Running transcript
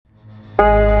Well,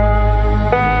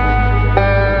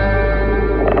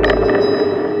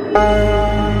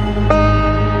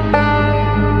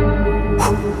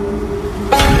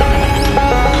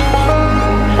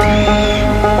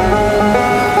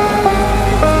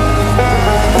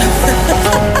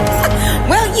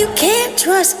 you can't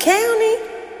trust County.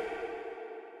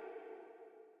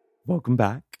 Welcome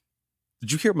back.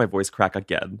 Did you hear my voice crack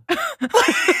again?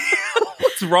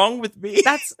 What's wrong with me?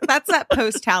 That's that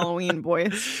post-Halloween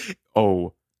voice.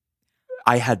 Oh,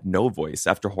 I had no voice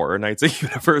after Horror Nights at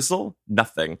Universal.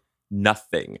 Nothing.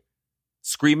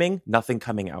 Screaming, nothing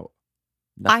coming out.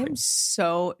 Nothing. I'm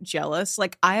so jealous.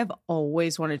 Like, I have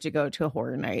always wanted to go to a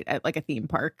horror night at like a theme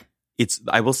park.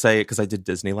 I will say, because I did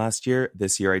Disney last year,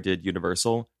 this year I did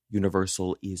Universal.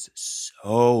 Universal is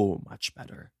so much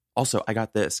better. Also, I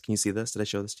got this. Can you see this? Did I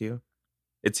show this to you?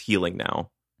 It's healing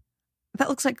now. That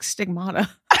looks like stigmata.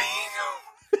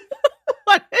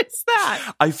 What is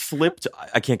that? I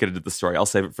can't get into the story. I'll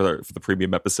save it for the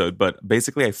premium episode. But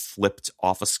basically, I flipped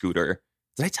off a scooter.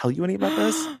 Did I tell you any about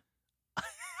this?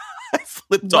 I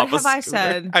flipped off a scooter. What have I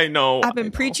said? I know. I've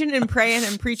been preaching and praying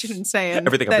and preaching and saying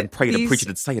everything. I've been praying and preaching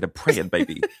and saying and praying,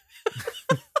 baby.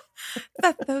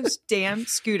 That those damn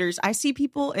scooters. I see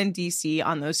people in DC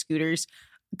on those scooters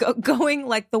going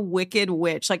like the Wicked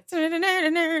Witch, like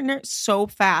so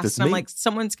fast. And I'm like,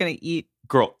 someone's gonna eat.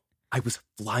 Girl, I was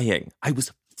flying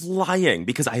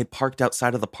because I had parked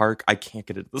outside of the park. I can't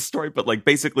get into the story, but like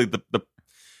basically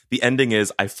the ending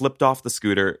is I flipped off the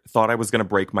scooter, thought I was going to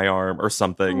break my arm or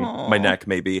something, my neck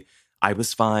maybe. I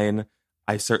was fine.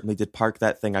 I certainly did park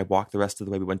that thing. I walked the rest of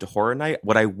the way. We went to Horror Night.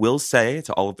 What I will say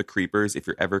to all of the creepers, if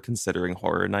you're ever considering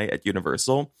Horror Night at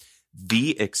Universal,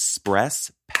 the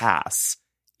Express Pass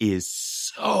is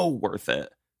so worth it.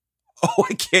 Oh,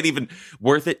 I can't even.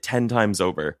 Worth it 10 times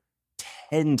over.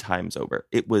 10 times over.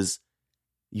 It was,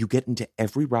 you get into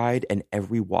every ride and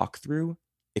every walkthrough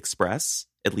Express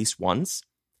at least once.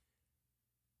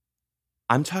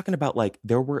 I'm talking about like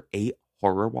there were 8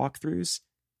 horror walkthroughs,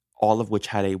 all of which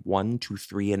had a 1 to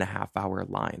 3.5 hour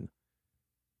line.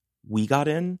 We got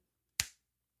in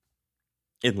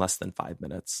less than 5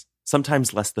 minutes,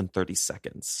 sometimes less than 30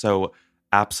 seconds. So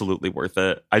absolutely worth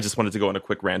it. I just wanted to go on a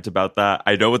quick rant about that.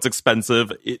 I know it's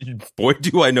expensive. Boy,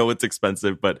 do I know it's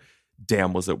expensive, but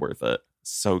damn, was it worth it.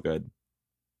 So good.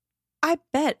 I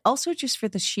bet. Also, just for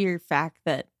the sheer fact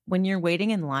that when you're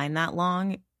waiting in line that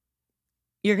long,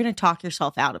 you're going to talk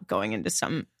yourself out of going into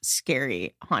some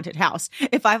scary haunted house.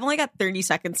 If I've only got 30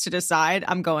 seconds to decide,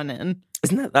 I'm going in.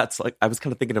 That's like, I was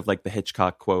kind of thinking of like the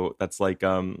Hitchcock quote. That's like,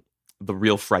 the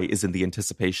real fright is in the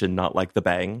anticipation, not like the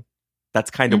bang.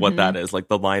 That's kind of what that is. Like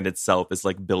the line itself is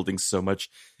like building so much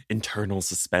internal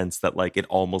suspense that like it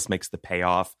almost makes the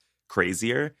payoff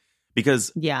crazier.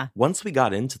 Because once we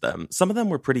got into them, some of them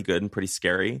were pretty good and pretty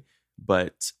scary.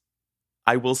 But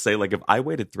I will say, like, if I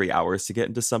waited 3 hours to get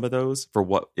into some of those for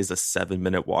what is a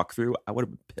 7-minute walkthrough, I would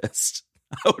have been pissed.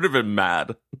 I would have been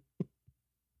mad.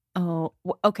 Oh,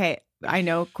 okay. I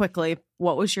know quickly.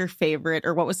 What was your favorite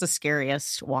or what was the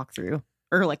scariest walkthrough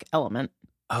or like element?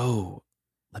 Oh,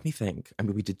 let me think. I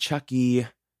mean, we did Chucky.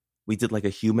 We did like a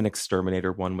human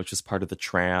exterminator one, which was part of the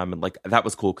tram. And like that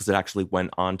was cool because it actually went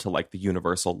on to like the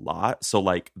Universal lot. So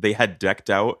like they had decked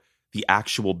out the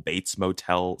actual Bates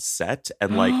Motel set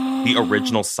and like the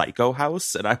original Psycho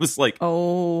house. And I was like,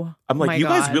 oh, I'm like, you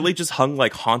God. guys really just hung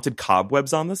like haunted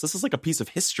cobwebs on this? This is like a piece of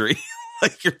history.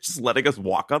 Like you're just letting us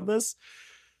walk on this.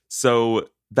 So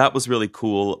that was really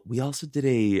cool. We also did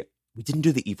we didn't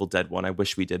do the Evil Dead one. I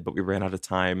wish we did, but we ran out of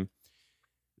time.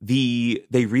 They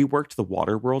reworked the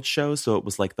Waterworld show, so it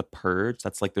was like The Purge.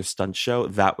 That's like their stunt show.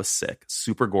 That was sick.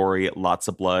 Super gory, lots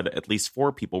of blood. At least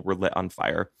 4 people were lit on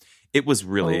fire. It was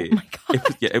really, oh my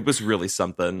God. It was really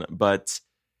something. But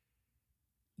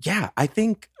yeah, I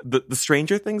think the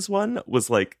Stranger Things one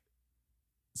was like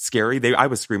scary. I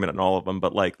was screaming at all of them,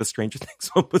 but like the Stranger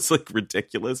Things one was like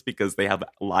ridiculous because they have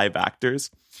live actors.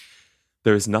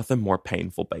 There's nothing more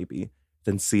painful, baby,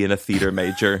 than seeing a theater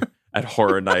major at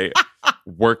Horror Night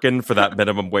working for that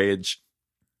minimum wage,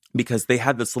 because they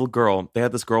had this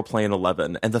girl playing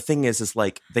 11. And the thing is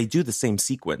like they do the same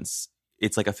sequence.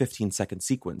 It's like a 15-second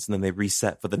sequence, and then they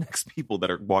reset for the next people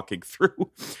that are walking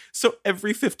through. So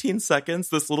every 15 seconds,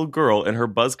 this little girl in her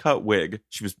buzz cut wig,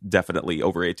 she was definitely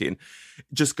over 18,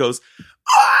 just goes,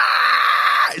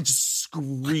 ah! Just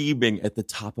screaming at the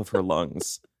top of her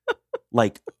lungs.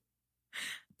 Like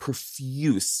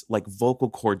profuse, like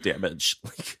vocal cord damage.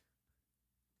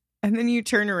 And then you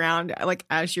turn around, like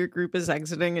as your group is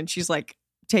exiting, and she's like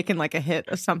taking like a hit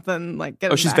or something. Like,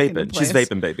 she's vaping. She's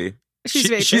vaping, baby. She's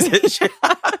vaping.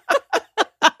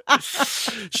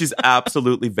 She's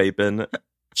absolutely vaping.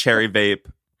 cherry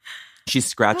vape. She's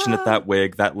scratching at that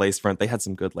wig, that lace front. They had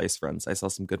some good lace fronts. I saw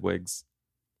some good wigs.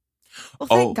 Well,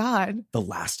 thank God. The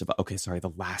Last of Us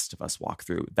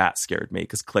walkthrough. That scared me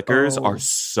because clickers are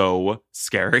so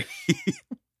scary.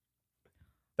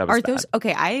 That was Are bad. those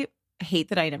okay? I hate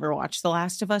that I never watched The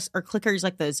Last of Us. Are clickers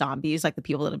like the zombies, like the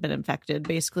people that have been infected,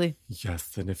 basically?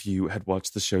 Yes, and if you had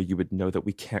watched the show, you would know that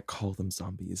we can't call them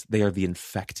zombies. They are the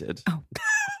infected. Oh,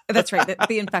 that's right.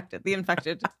 The infected. The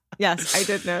infected. Yes, I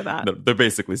did know that. No, they're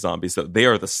basically zombies. So they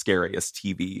are the scariest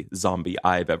TV zombie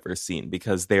I've ever seen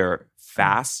because they are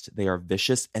fast, they are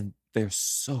vicious, and they're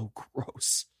so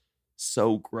gross.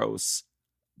 So gross.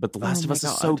 But The Last of Us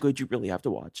is so good, you really have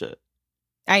to watch it.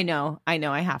 I know.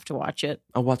 I have to watch it.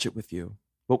 I'll watch it with you.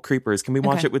 Well, Creepers, can we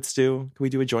watch it with Stu? Can we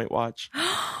do a joint watch?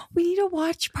 We need a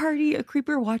watch party, a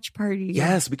creeper watch party.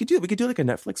 Yes, we could do like a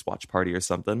Netflix watch party or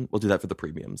something. We'll do that for the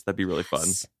premiums. That'd be really fun.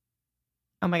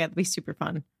 Oh my God, that'd be super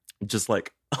fun. Just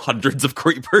like hundreds of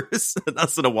creepers and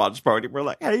us in a watch party. We're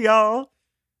like, hey, y'all.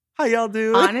 How y'all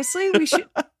doing? Honestly, we should.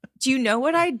 Do you know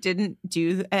what I didn't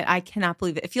do? I cannot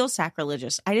believe it. It feels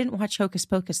sacrilegious. I didn't watch Hocus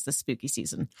Pocus this spooky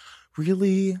season.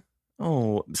 Really?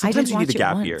 Oh, sometimes you need a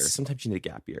gap year. Sometimes you need a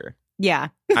gap year. Yeah.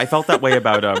 I felt that way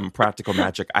about Practical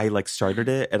Magic. I like started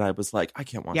it and I was like, I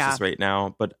can't watch this right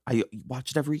now, but I watch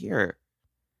it every year.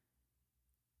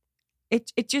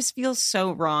 It just feels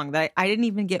so wrong that I didn't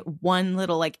even get one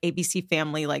little like ABC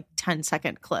Family like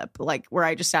 10-second clip like where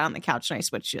I just sat on the couch and I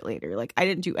switched it later. Like I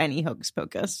didn't do any Hocus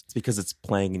Pocus. It's because it's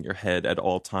playing in your head at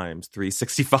all times,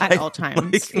 365. At all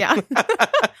times, yeah.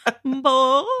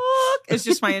 Book. It's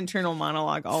just my internal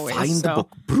monologue always. Find the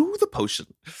book, brew the potion.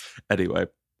 Anyway.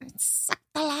 And suck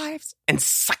the lives. And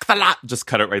suck the lives. Just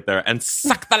cut it right there. And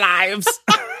suck the lives.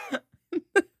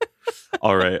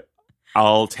 All right.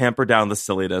 I'll tamper down the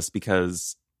silliness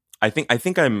because I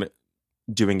think I'm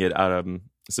doing it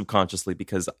subconsciously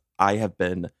because I have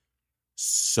been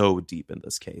so deep in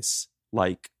this case.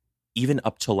 Like even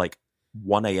up till like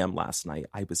 1 a.m. last night,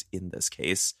 I was in this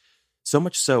case. So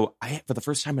much so, I for the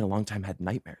first time in a long time had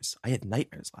nightmares. I had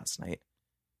nightmares last night.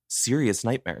 Serious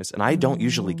nightmares. And I don't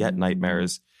usually get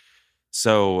nightmares.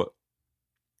 So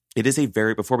it is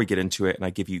before we get into it, and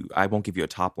I won't give you a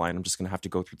top line. I'm just going to have to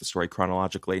go through the story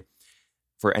chronologically.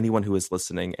 For anyone who is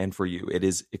listening and for you, it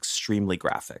is extremely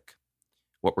graphic,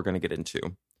 what we're going to get into.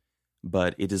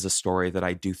 But it is a story that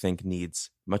I do think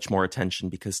needs much more attention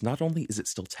because not only is it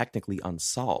still technically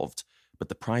unsolved, but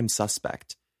the prime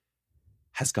suspect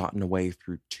has gotten away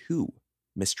through 2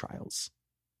 mistrials.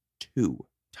 2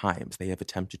 times they have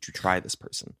attempted to try this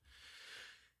person.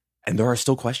 And there are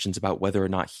still questions about whether or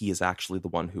not he is actually the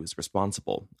one who is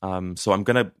responsible. So I'm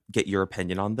going to get your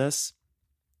opinion on this.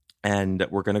 And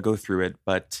we're going to go through it,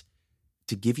 but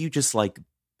to give you just like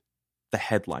the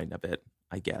headline of it,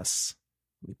 I guess.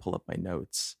 Let me pull up my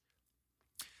notes.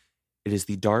 It is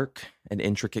the dark and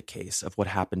intricate case of what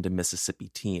happened to Mississippi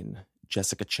teen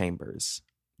Jessica Chambers.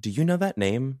 Do you know that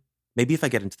name? Maybe if I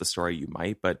get into the story, you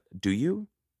might, but do you?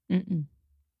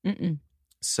 Mm-mm.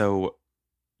 So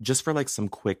just for like some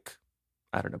quick,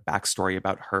 I don't know, backstory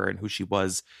about her and who she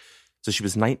was. So she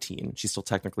was 19. She's still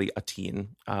technically a teen.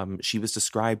 She was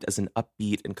described as an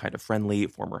upbeat and kind of friendly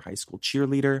former high school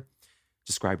cheerleader,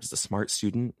 described as a smart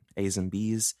student, A's and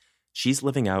B's. She's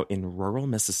living out in rural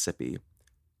Mississippi,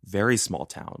 very small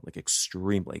town, like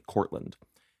extremely Cortland,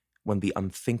 when the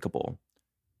unthinkable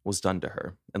was done to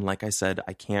her. And like I said,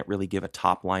 I can't really give a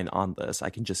top line on this. I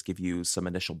can just give you some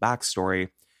initial backstory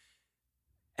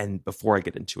and before I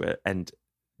get into it, and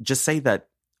just say that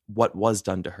what was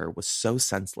done to her was so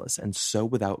senseless and so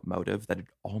without motive that it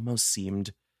almost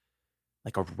seemed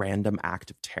like a random act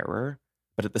of terror.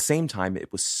 But at the same time,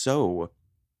 it was so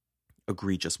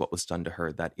egregious what was done to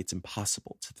her that it's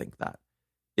impossible to think that.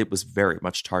 It was very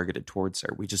much targeted towards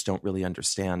her. We just don't really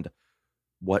understand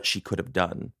what she could have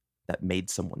done that made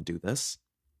someone do this.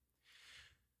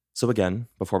 So again,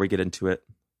 before we get into it,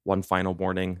 one final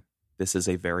warning. This is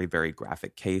a very, very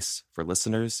graphic case for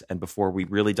listeners. And before we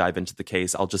really dive into the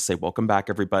case, I'll just say welcome back,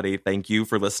 everybody. Thank you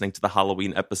for listening to the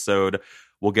Halloween episode.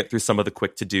 We'll get through some of the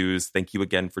quick to-dos. Thank you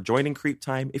again for joining Creep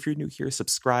Time. If you're new here,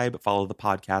 subscribe, follow the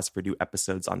podcast for new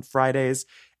episodes on Fridays.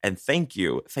 And thank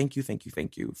you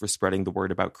for spreading the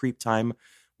word about Creep Time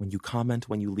when you comment,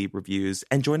 when you leave reviews,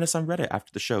 and join us on Reddit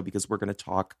after the show because we're going to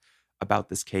talk about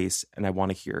this case and I want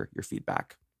to hear your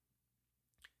feedback.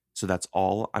 So that's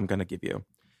all I'm going to give you.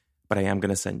 But I am going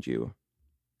to send you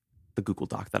the Google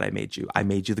Doc that I made you. I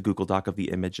made you the Google Doc of the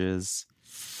images.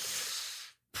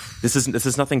 This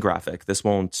is nothing graphic. This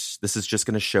is just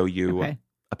going to show you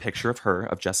a picture of her,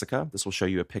 of Jessica. This will show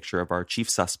you a picture of our chief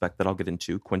suspect that I'll get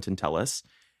into, Quentin Tellis.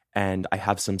 And I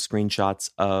have some screenshots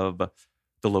of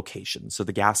the location. So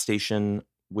the gas station,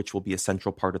 which will be a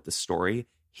central part of the story,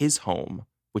 his home,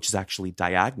 which is actually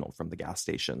diagonal from the gas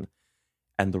station,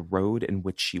 and the road in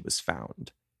which she was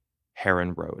found,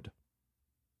 Heron Road.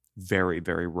 Very,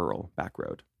 very rural back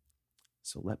road.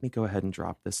 So let me go ahead and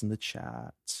drop this in the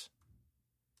chat.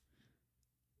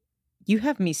 You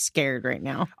have me scared right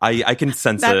now. I can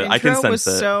sense That it. I can intro sense was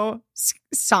it. so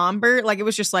somber. Like, it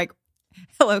was just like,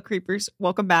 hello, creepers.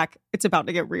 Welcome back. It's about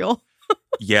to get real.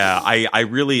 Yeah, I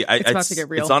really... It's about to get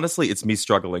real. It's honestly, it's me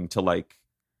struggling to like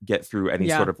get through any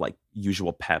Yeah. sort of like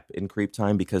usual pep in Creep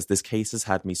Time, because this case has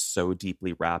had me so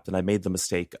deeply wrapped, and I made the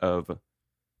mistake of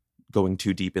going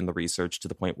too deep in the research to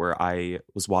the point where I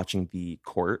was watching the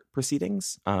court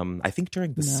proceedings. I think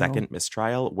during the No. second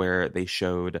mistrial, where they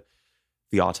showed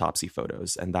the autopsy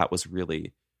photos, and that was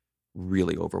really,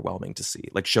 really overwhelming to see.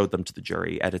 Like, showed them to the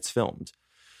jury, and it's filmed.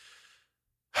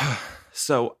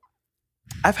 So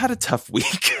I've had a tough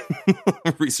week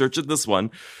researching this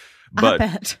one, I but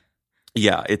bet.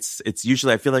 yeah, it's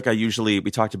usually, I feel like we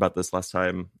talked about this last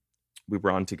time we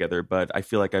were on together, but I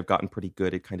feel like I've gotten pretty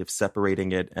good at kind of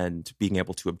separating it and being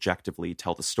able to objectively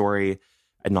tell the story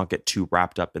and not get too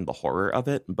wrapped up in the horror of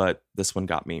it. But this one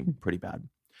got me pretty bad.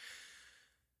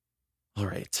 All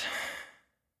right.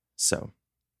 So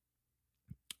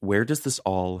where does this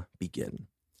all begin?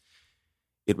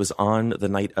 It was on the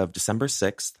night of December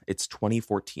 6th. It's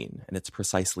 2014, and it's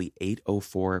precisely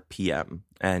 8:04 p.m.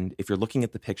 And if you're looking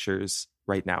at the pictures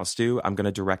right now, Stu, I'm going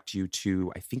to direct you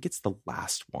to, I think it's the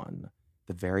last one,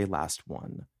 the very last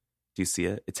one. Do you see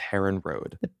it? It's Heron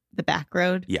Road. The back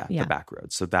road? Yeah, the back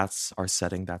road. So that's our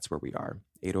setting. That's where we are,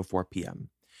 8:04 p.m.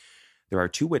 There are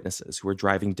two witnesses who are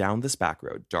driving down this back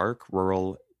road, dark,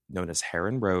 rural, known as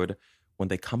Heron Road, when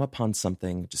they come upon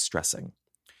something distressing.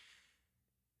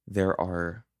 There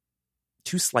are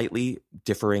two slightly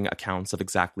differing accounts of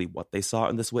exactly what they saw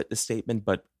in this witness statement,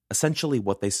 but essentially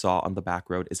what they saw on the back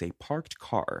road is a parked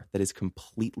car that is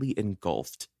completely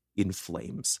engulfed in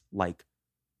flames, like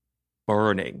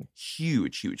burning,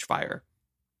 huge, huge fire.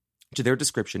 To their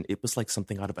description, it was like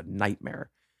something out of a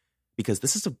nightmare, because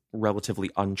this is a relatively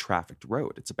untrafficked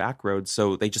road. It's a back road,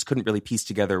 so they just couldn't really piece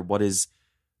together what is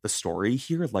the story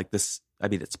here. Like this, I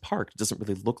mean, it's parked. It doesn't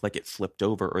really look like it flipped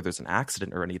over or there's an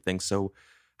accident or anything. So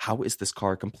how is this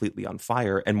car completely on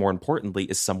fire? And more importantly,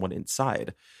 is someone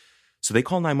inside? So they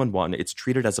call 911. It's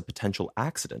treated as a potential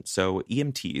accident. So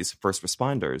EMTs, first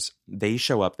responders, they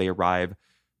show up. They arrive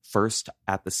first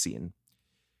at the scene.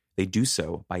 They do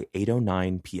so by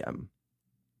 8:09 p.m.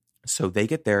 So they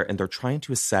get there and they're trying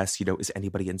to assess, is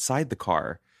anybody inside the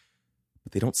car?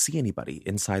 But they don't see anybody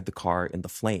inside the car in the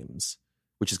flames,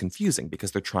 which is confusing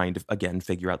because they're trying to, again,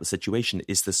 figure out the situation.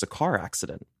 Is this a car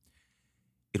accident?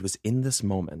 It was in this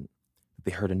moment that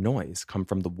they heard a noise come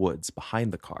from the woods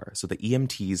behind the car. So the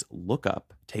EMTs look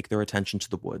up, take their attention to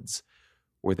the woods,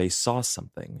 where they saw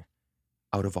something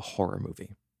out of a horror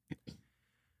movie.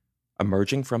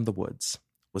 Emerging from the woods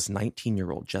was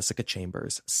 19-year-old Jessica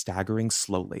Chambers, staggering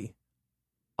slowly,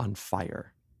 on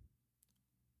fire.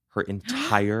 Her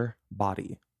entire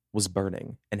body was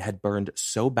burning and had burned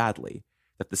so badly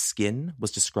that the skin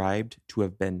was described to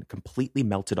have been completely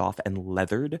melted off and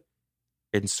leathered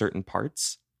in certain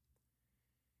parts.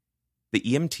 The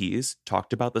EMTs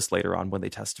talked about this later on when they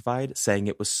testified, saying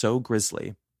it was so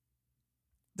grisly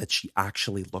that she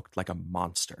actually looked like a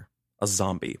monster. A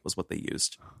zombie was what they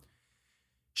used.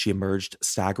 She emerged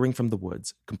staggering from the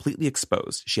woods, completely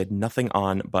exposed. She had nothing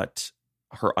on but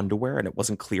her underwear, and it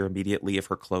wasn't clear immediately if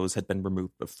her clothes had been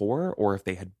removed before or if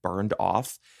they had burned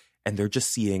off. And they're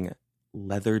just seeing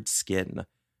leathered skin.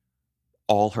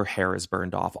 All her hair is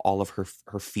burned off. All of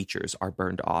her features are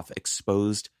burned off,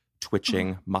 exposed,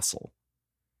 twitching muscle.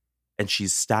 And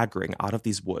she's staggering out of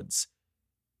these woods,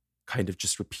 kind of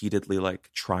just repeatedly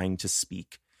like trying to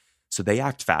speak. So they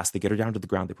act fast. They get her down to the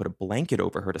ground. They put a blanket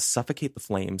over her to suffocate the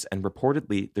flames. And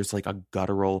reportedly, there's like a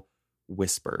guttural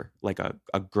whisper, like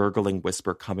a gurgling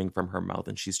whisper coming from her mouth.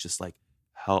 And she's just like,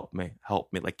 help me,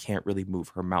 like can't really move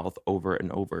her mouth over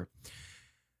and over.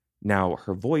 Now,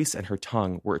 her voice and her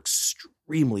tongue were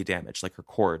extremely damaged, like her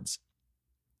cords.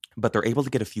 But they're able to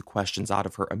get a few questions out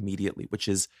of her immediately, which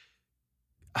is,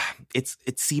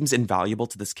 it seems invaluable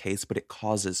to this case, but it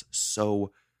causes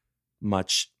so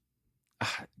much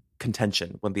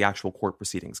contention when the actual court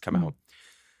proceedings come out.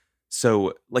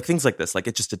 So like things like this, like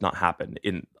it just did not happen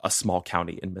in a small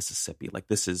county in Mississippi. Like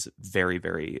this is very,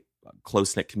 very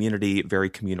close-knit community, very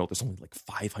communal. There's only like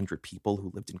 500 people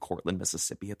who lived in Cortland,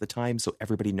 Mississippi at the time. So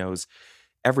everybody knows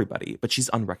everybody, but she's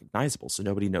unrecognizable. So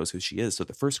nobody knows who she is. So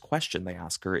the first question they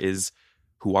ask her is,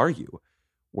 who are you?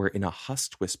 Where in a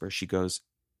hushed whisper, she goes,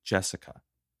 Jessica.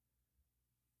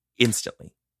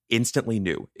 Instantly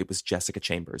knew it was Jessica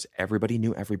Chambers. Everybody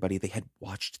knew everybody. They had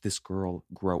watched this girl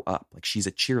grow up. Like, she's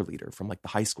a cheerleader from like the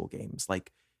high school games.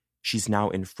 Like, she's now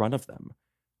in front of them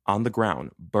on the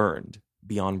ground, burned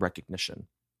beyond recognition.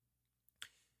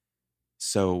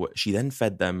 So she then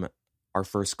fed them our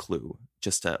first clue,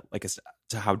 just to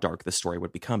how dark the story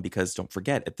would become, because don't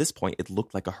forget, at this point, it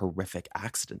looked like a horrific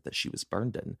accident that she was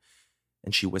burned in.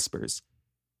 And she whispers,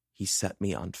 "He set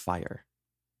me on fire."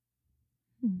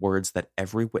 Words that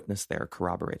every witness there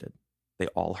corroborated. They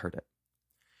all heard it.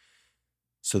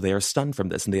 So they are stunned from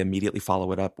this, and they immediately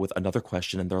follow it up with another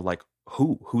question, and they're like,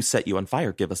 Who set you on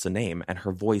fire? Give us a name. And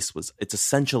her voice it's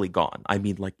essentially gone. I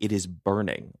mean, like, it is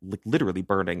burning, like literally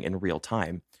burning in real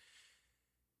time.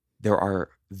 There are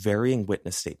varying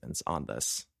witness statements on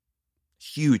this.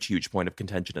 Huge point of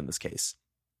contention in this case.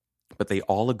 But they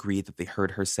all agree that they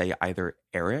heard her say either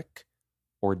Eric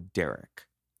or Derek.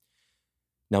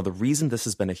 Now, the reason this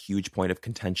has been a huge point of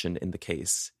contention in the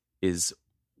case is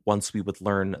once we would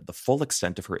learn the full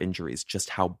extent of her injuries,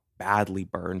 just how badly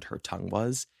burned her tongue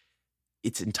was,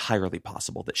 it's entirely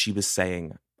possible that she was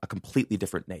saying a completely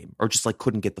different name, or just like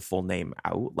couldn't get the full name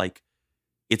out. Like,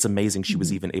 it's amazing she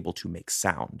was even able to make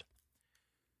sound.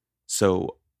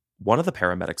 So one of the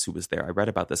paramedics who was there, I read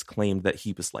about this, claimed that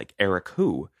he was like, "Eric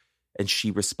who?" And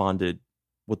she responded,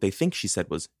 what they think she said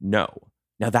was no.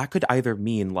 Now, that could either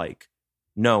mean like,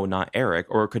 no, not Eric,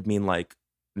 or it could mean like,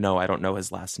 no, I don't know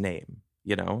his last name,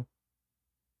 you know?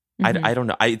 I don't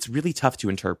know. It's really tough to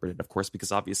interpret it, of course,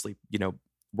 because obviously, you know,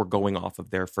 we're going off of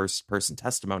their first person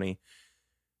testimony,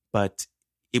 but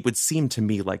it would seem to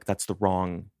me like that's the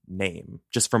wrong name,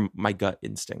 just from my gut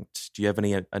instinct. Do you have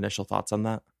any initial thoughts on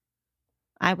that?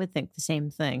 I would think the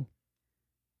same thing.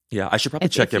 Yeah, I should probably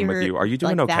check in with you. Are you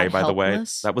doing like okay, by the way?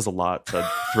 That was a lot to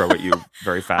throw at you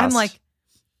very fast. I'm like,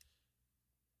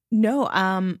 no,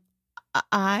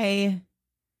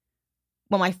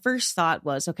 my first thought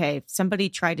was, okay, if somebody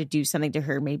tried to do something to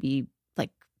her, maybe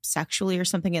like sexually or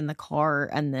something in the car,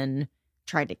 and then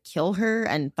tried to kill her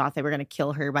and thought they were going to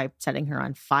kill her by setting her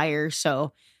on fire.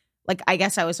 So like, I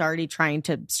guess I was already trying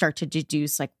to start to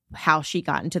deduce like how she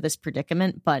got into this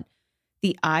predicament. But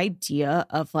the idea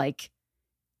of like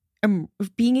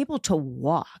being able to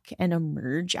walk and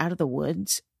emerge out of the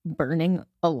woods burning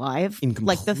alive, in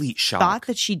complete like the shock. Thought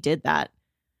that she did that,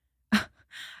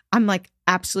 I'm like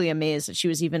absolutely amazed that she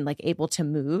was even like able to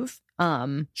move.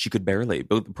 She could barely.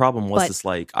 But the problem was this,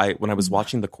 like, when I was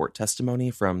watching the court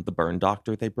testimony from the burn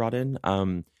doctor they brought in,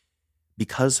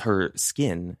 because her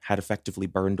skin had effectively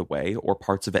burned away, or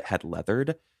parts of it had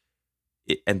leathered,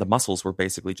 and the muscles were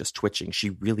basically just twitching, she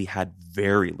really had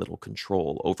very little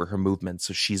control over her movements.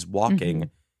 So she's walking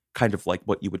kind of like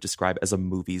what you would describe as a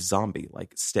movie zombie,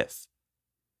 like stiff.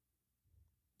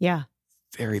 Yeah.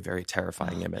 Very, very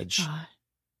terrifying image. God.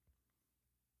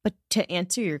 But to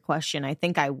answer your question, I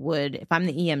think I would, if I'm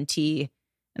the EMT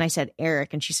and I said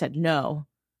Eric and she said no,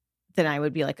 then I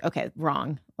would be like, okay,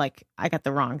 wrong. Like, I got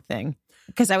the wrong thing.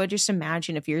 Because I would just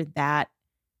imagine if you're that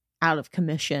out of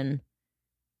commission,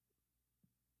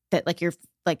 that like you're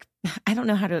like, I don't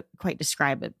know how to quite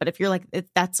describe it, but if you're like,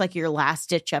 if that's like your last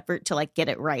ditch effort to like get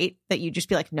it right, that you just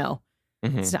be like, no,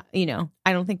 it's not, you know,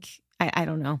 I don't think, I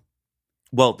don't know.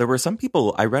 Well, there were some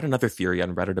people, I read another theory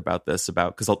on Reddit about this,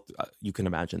 because you can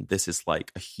imagine this is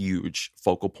like a huge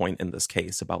focal point in this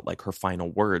case about like her final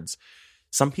words.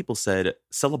 Some people said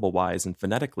syllable wise and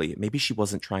phonetically, maybe she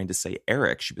wasn't trying to say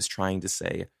Eric, she was trying to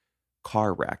say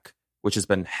car wreck, which has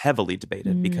been heavily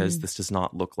debated because this does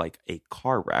not look like a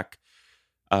car wreck.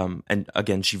 And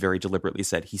again, she very deliberately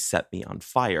said, "He set me on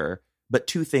fire." But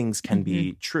two things can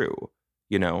be true,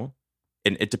 you know?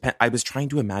 And it depends. I was trying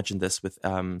to imagine this with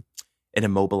an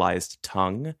immobilized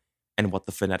tongue and what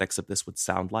the phonetics of this would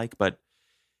sound like. But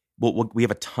we have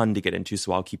a ton to get into,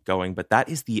 so I'll keep going. But that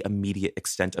is the immediate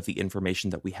extent of the information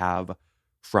that we have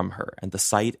from her. And the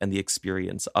sight and the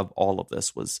experience of all of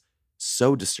this was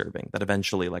so disturbing that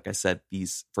eventually, like I said,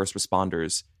 these first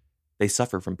responders, they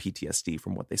suffer from PTSD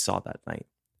from what they saw that night.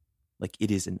 Like, it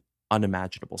is an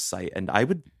unimaginable sight. And I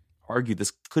would argue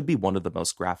this could be one of the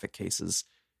most graphic cases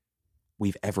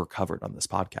we've ever covered on this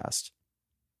podcast.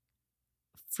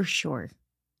 For sure.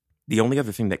 The only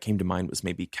other thing that came to mind was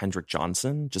maybe Kendrick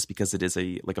Johnson, just because it is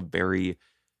a very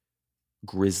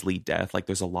grisly death. Like,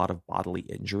 there's a lot of bodily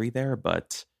injury there,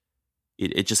 but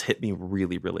it just hit me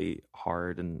really, really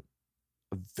hard, and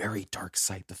a very dark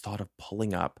sight. The thought of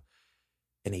pulling up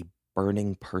and a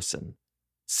burning person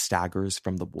staggers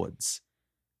from the woods.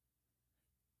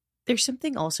 There's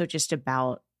something also just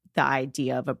about the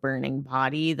idea of a burning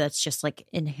body that's just like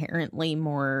inherently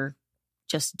more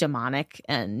just demonic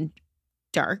and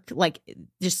dark. Like,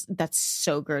 just that's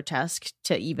so grotesque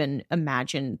to even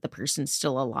imagine the person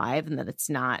still alive and that it's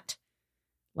not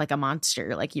like a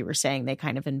monster, like you were saying they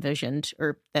kind of envisioned,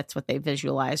 or that's what they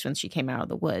visualized when she came out of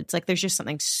the woods. Like, there's just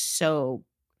something so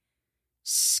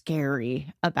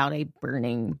scary about a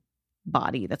burning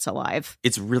body that's alive.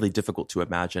 It's really difficult to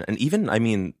imagine. And even, I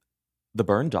mean, the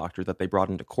burn doctor that they brought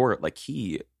into court, like,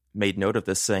 he made note of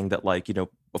this, saying that, like, you know,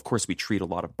 of course we treat a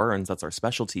lot of burns, that's our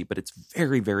specialty, but it's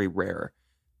very, very rare,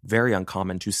 very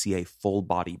uncommon to see a full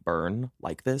body burn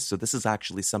like this. So this is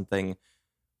actually something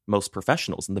most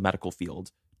professionals in the medical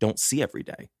field don't see every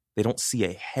day. They don't see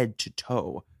a head to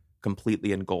toe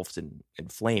completely engulfed in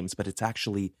flames, but it's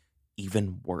actually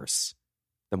even worse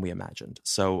than we imagined.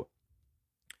 So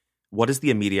what is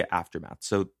the immediate aftermath?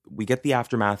 So we get the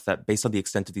aftermath that based on the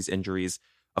extent of these injuries,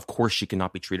 of course, she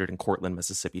cannot be treated in Cortland,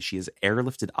 Mississippi. She is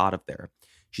airlifted out of there.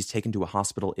 She's taken to a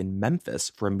hospital in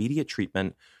Memphis for immediate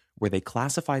treatment, where they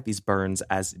classified these burns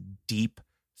as deep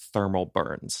thermal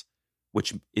burns,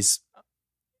 which is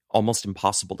almost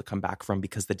impossible to come back from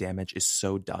because the damage is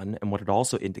so done. And what it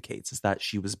also indicates is that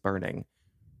she was burning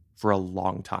for a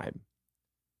long time,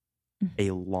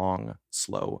 a long,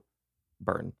 slow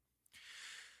burn.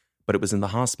 But it was in the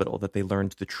hospital that they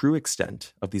learned the true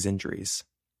extent of these injuries.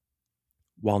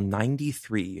 While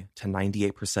 93 to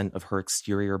 98% of her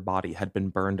exterior body had been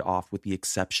burned off, with the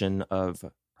exception of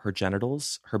her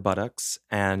genitals, her buttocks,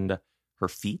 and her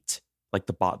feet, like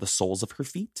the soles of her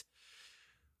feet.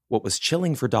 What was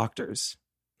chilling for doctors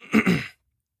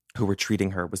who were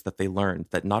treating her was that they learned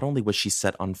that not only was she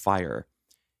set on fire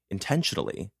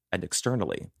intentionally and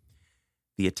externally,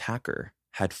 the attacker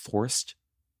had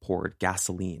poured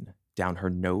gasoline down her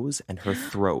nose and her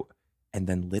throat and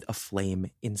then lit a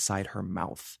flame inside her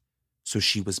mouth. So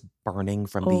she was burning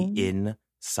from the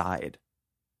inside.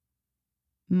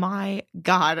 My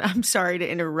God, I'm sorry to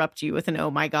interrupt you with an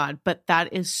oh my God, but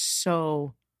that is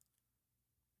so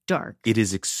dark. It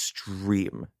is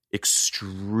extreme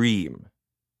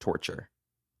torture.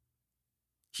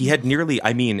 He had nearly,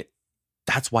 I mean,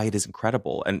 that's why it is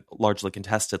incredible and largely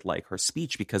contested, like her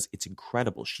speech, because it's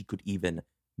incredible she could even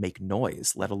make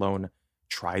noise, let alone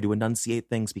try to enunciate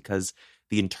things, because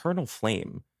the internal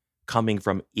flame coming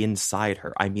from inside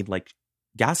her, I mean, like,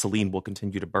 gasoline will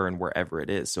continue to burn wherever it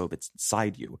is. So if it's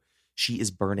inside you, she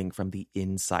is burning from the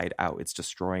inside out. It's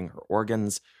destroying her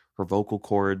organs, her vocal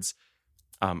cords,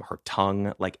 her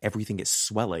tongue, like everything is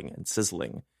swelling and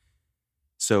sizzling.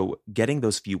 So getting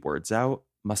those few words out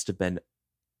must have been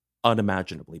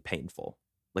unimaginably painful.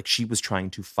 Like, she was trying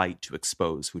to fight to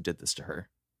expose who did this to her.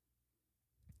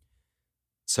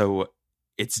 So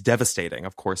it's devastating,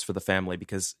 of course, for the family,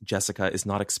 because Jessica is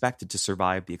not expected to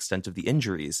survive the extent of the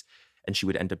injuries, and she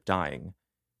would end up dying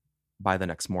by the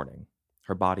next morning.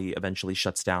 Her body eventually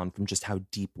shuts down from just how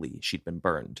deeply she'd been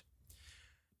burned.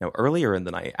 Now, earlier in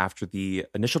the night, after the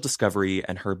initial discovery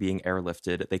and her being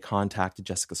airlifted, they contacted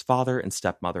Jessica's father and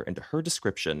stepmother, and to her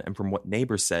description, and from what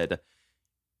neighbors said,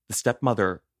 the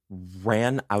stepmother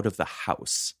ran out of the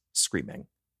house screaming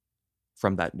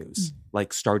from that news.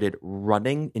 Like, started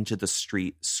running into the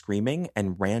street screaming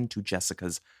and ran to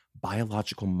Jessica's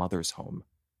biological mother's home.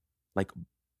 Like,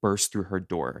 burst through her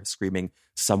door screaming,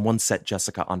 "Someone set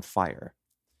Jessica on fire."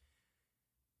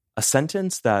 A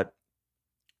sentence that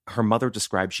her mother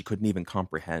described she couldn't even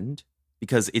comprehend,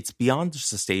 because it's beyond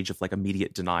just a stage of like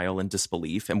immediate denial and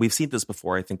disbelief. And we've seen this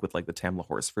before, I think, with like the Tamla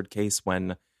Horsford case,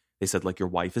 when they said, like, your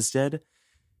wife is dead.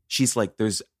 She's like,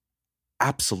 there's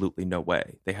absolutely no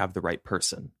way they have the right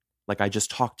person. Like, I just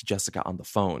talked to Jessica on the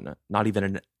phone not even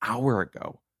an hour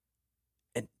ago.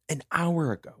 An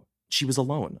hour ago. She was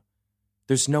alone.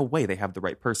 There's no way they have the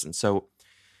right person. So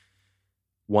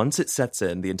once it sets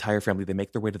in, the entire family, they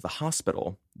make their way to the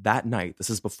hospital that night. This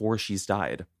is before she's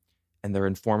died. And they're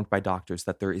informed by doctors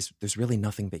that there's really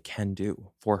nothing they can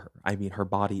do for her. I mean, her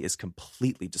body is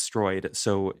completely destroyed.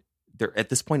 So at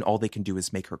this point, all they can do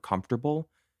is make her comfortable,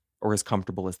 or as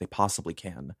comfortable as they possibly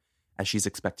can, as she's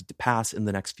expected to pass in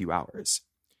the next few hours.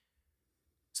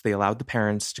 So they allowed the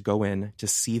parents to go in to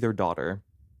see their daughter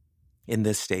in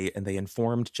this state, and they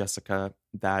informed Jessica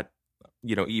that,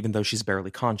 you know, even though she's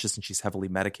barely conscious and she's heavily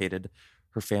medicated,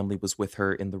 her family was with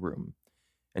her in the room.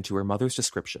 And to her mother's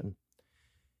description,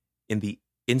 in the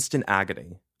instant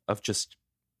agony of just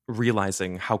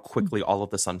realizing how quickly all of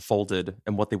this unfolded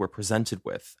and what they were presented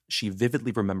with, she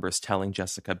vividly remembers telling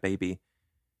Jessica, "Baby,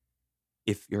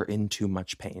 if you're in too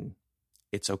much pain,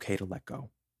 it's okay to let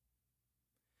go."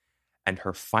 And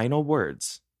her final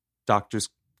words, doctors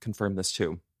confirm this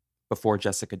too, before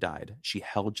Jessica died, she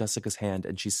held Jessica's hand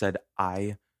and she said,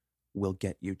 "I will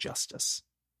get you justice."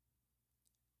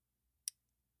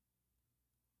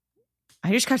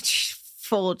 I just got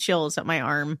full chills at my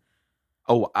arm.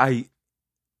 Oh, I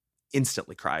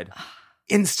instantly cried.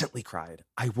 Instantly cried.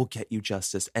 I will get you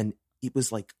justice. And it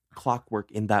was like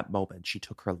clockwork in that moment. She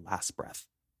took her last breath.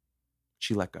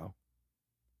 She let go.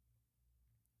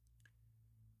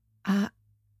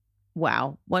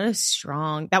 Wow. What a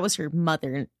strong, that was her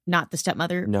mother, not the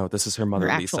stepmother. No, this is her mother,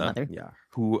 Her Lisa. actual mother. Yeah.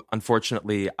 Who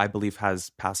unfortunately, I believe has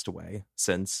passed away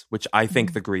since, which I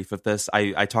think the grief of this,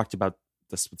 I talked about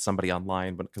this with somebody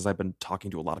online because I've been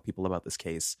talking to a lot of people about this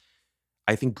case.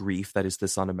 I think grief that is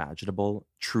this unimaginable,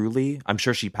 truly, I'm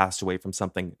sure she passed away from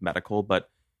something medical, but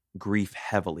grief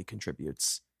heavily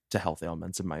contributes to health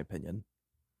ailments, in my opinion.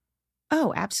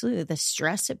 Oh, absolutely. The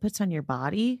stress it puts on your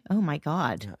body. Oh my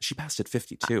God. Yeah, she passed at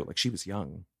 52. Like, she was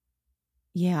young.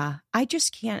 Yeah. I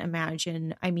just can't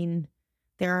imagine. I mean,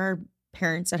 there are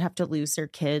parents that have to lose their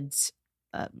kids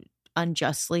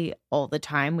unjustly all the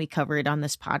time. We cover it on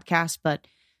this podcast, but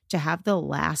to have the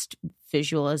last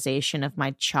visualization of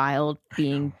my child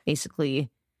being basically,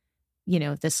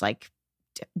 this like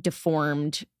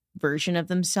deformed version of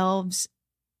themselves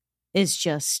is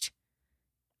just,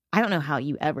 I don't know how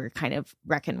you ever kind of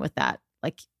reckon with that.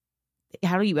 Like,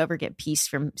 how do you ever get peace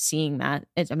from seeing that?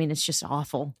 It's just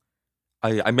awful.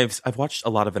 I've watched a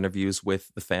lot of interviews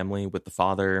with the family, with the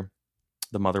father,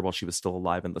 the mother while she was still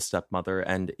alive, and the stepmother,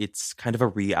 and it's kind of a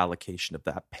reallocation of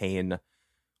that pain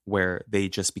where they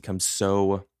just become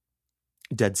so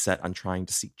dead set on trying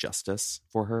to seek justice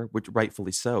for her, which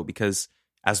rightfully so, because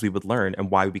as we would learn, and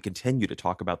why we continue to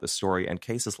talk about this story and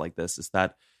cases like this, is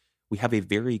that we have a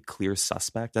very clear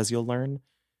suspect, as you'll learn,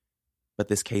 but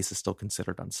this case is still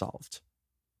considered unsolved.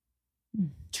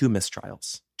 2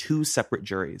 mistrials, 2 separate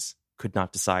juries could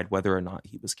not decide whether or not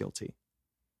he was guilty.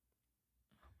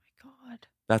 Oh my God.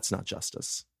 That's not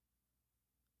justice.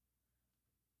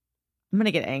 I'm going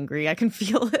to get angry. I can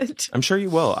feel it. I'm sure you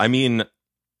will. I mean,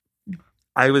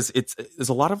 there's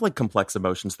a lot of like complex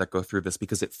emotions that go through this,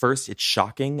 because at first it's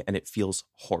shocking and it feels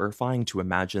horrifying to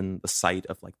imagine the sight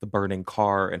of like the burning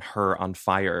car and her on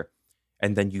fire.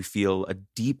 And then you feel a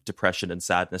deep depression and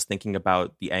sadness thinking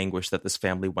about the anguish that this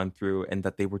family went through, and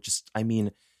that they were just,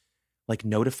 like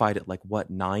notified at like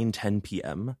 9-10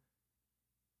 p.m.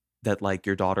 that like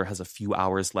your daughter has a few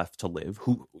hours left to live,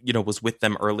 who, was with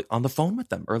them early on the phone with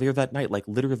them earlier that night, like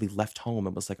literally left home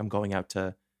and was like, I'm going out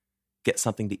to get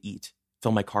something to eat,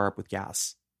 fill my car up with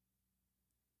gas.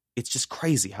 It's just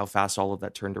crazy how fast all of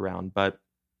that turned around. But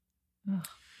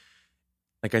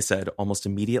like I said, almost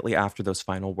immediately after those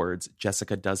final words,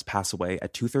 Jessica does pass away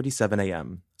at 2:37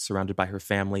 a.m., surrounded by her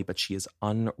family, but she is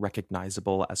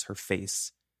unrecognizable as her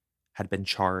face had been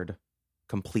charred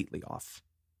completely off.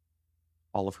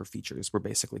 All of her features were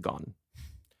basically gone.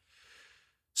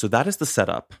 So that is the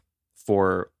setup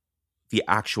for the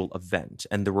actual event.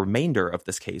 And the remainder of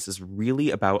this case is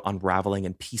really about unraveling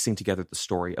and piecing together the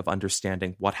story of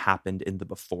understanding what happened in the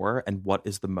before and what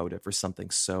is the motive for something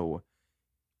so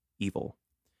evil.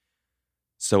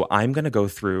 So I'm going to go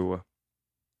through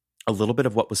a little bit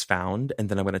of what was found, and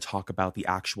then I'm going to talk about the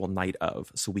actual night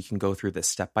of, so we can go through this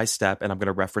step by step, and I'm going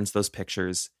to reference those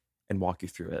pictures and walk you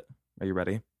through it. Are you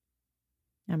ready?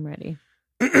 I'm ready.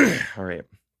 All right.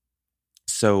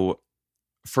 So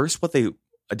first, what they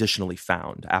additionally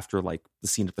found after like the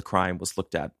scene of the crime was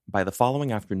looked at, by the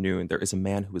following afternoon, there is a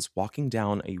man who is walking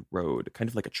down a road, kind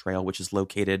of like a trail, which is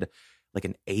located like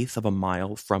 1/8 of a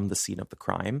mile from the scene of the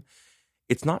crime.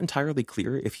 It's not entirely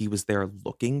clear if he was there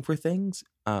looking for things,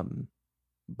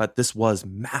 but this was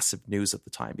massive news at the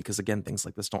time, because again, things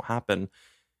like this don't happen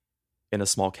in a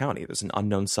small county. There's an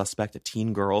unknown suspect, a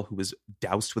teen girl who was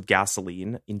doused with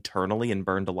gasoline internally and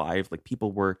burned alive. Like,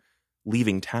 people were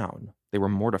leaving town. They were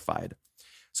mortified.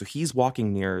 So he's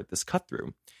walking near this cut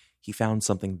through. He found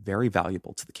something very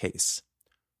valuable to the case: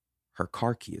 her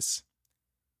car keys.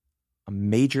 A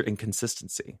major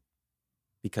inconsistency,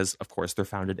 because of course they're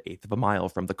found 1/8 of a mile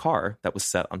from the car that was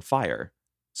set on fire.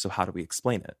 So how do we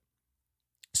explain it?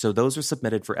 So those are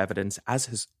submitted for evidence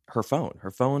as her phone.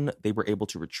 Her phone, they were able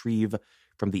to retrieve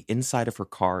from the inside of her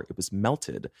car. It was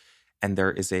melted, and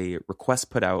there is a request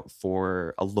put out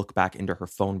for a look back into her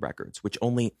phone records, which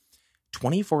only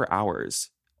 24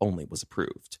 hours only was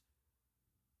approved.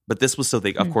 But this was so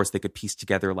they, of course, they could piece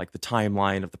together like the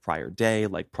timeline of the prior day,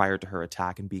 like prior to her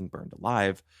attack and being burned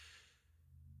alive.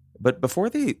 But before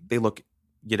they look,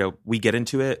 we get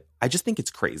into it, I just think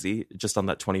it's crazy, just on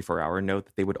that 24-hour note,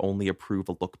 that they would only approve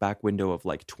a look back window of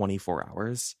like 24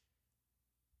 hours.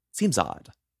 Seems odd.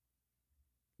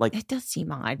 Like, It does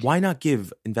seem odd. why not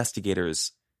give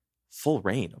investigators full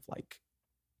reign of like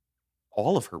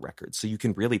all of her records so you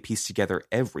can really piece together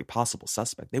every possible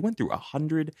suspect? They went through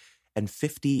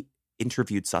 150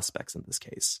 interviewed suspects in this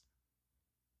case?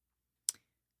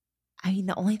 I mean,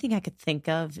 the only thing I could think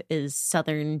of is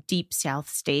southern, deep South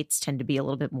states tend to be a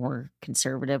little bit more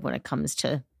conservative when it comes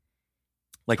to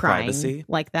Like prying privacy?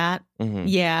 like that. Mhm.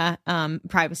 Yeah,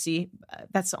 privacy.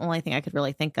 That's the only thing I could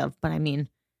really think of. But I mean,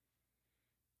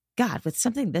 God, with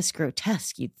something this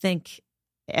grotesque, you'd think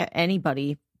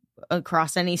anybody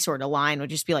across any sort of line would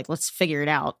just be like, let's figure it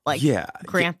out. Like, Yeah.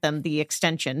 grant them the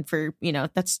extension for,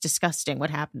 that's disgusting what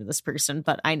happened to this person.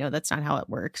 But I know that's not how it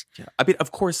works. Yeah. I mean,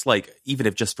 of course, like, even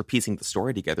if just for piecing the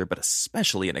story together, but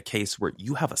especially in a case where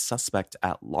you have a suspect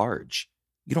at large,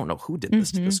 you don't know who did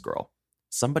this to this girl.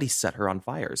 Somebody set her on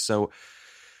fire. So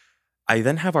I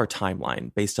then have our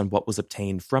timeline based on what was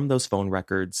obtained from those phone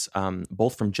records,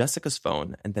 both from Jessica's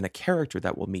phone and then a character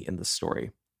that we'll meet in the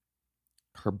story.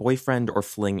 Her boyfriend or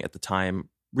fling at the time,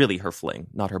 really her fling,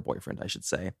 not her boyfriend, I should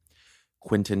say,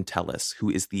 Quentin Tellis, who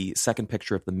is the second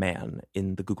picture of the man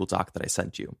in the Google Doc that I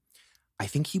sent you. I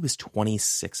think he was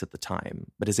 26 at the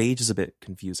time, but his age is a bit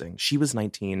confusing. She was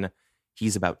 19,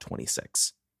 he's about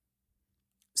 26.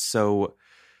 So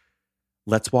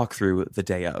let's walk through the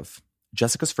day of.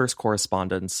 Jessica's first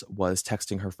correspondence was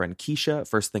texting her friend Keisha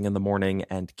first thing in the morning,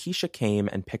 and Keisha came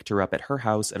and picked her up at her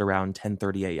house at around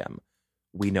 10:30 a.m.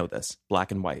 We know this, black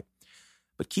and white.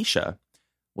 But Keisha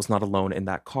was not alone in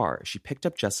that car. She picked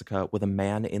up Jessica with a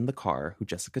man in the car who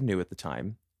Jessica knew at the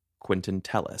time, Quentin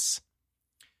Tellis.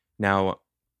 Now,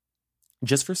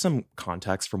 just for some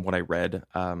context from what I read,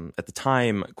 at the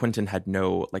time, Quentin had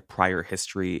no prior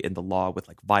history in the law with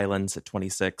violence at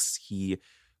 26. He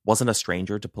wasn't a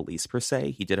stranger to police per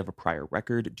se. He did have a prior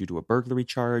record due to a burglary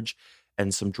charge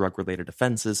and some drug-related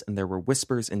offenses, and there were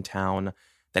whispers in town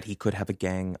that he could have a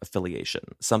gang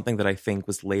affiliation, something that I think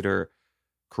was later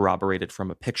corroborated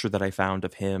from a picture that I found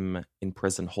of him in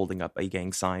prison holding up a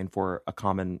gang sign for a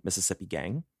common Mississippi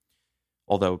gang,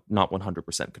 although not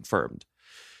 100% confirmed.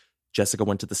 Jessica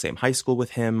went to the same high school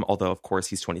with him, although, of course,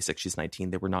 he's 26, she's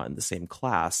 19. They were not in the same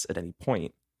class at any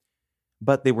point.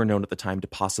 But they were known at the time to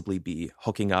possibly be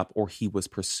hooking up, or he was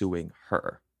pursuing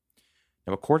her.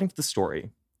 Now, according to the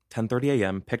story, 10:30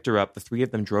 a.m., picked her up. The three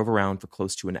of them drove around for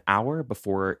close to an hour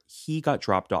before he got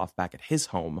dropped off back at his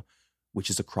home, which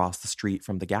is across the street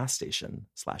from the gas station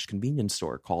 / convenience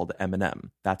store called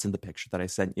M&M. That's in the picture that I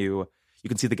sent you. You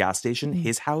can see the gas station,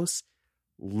 his house,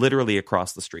 literally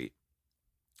across the street,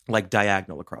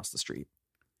 diagonal across the street.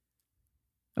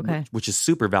 Okay. Which is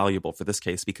super valuable for this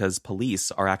case because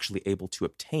police are actually able to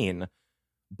obtain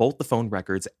both the phone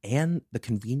records and the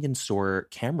convenience store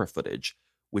camera footage,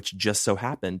 which just so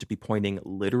happened to be pointing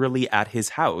literally at his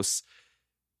house.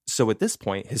 So at this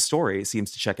point, his story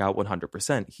seems to check out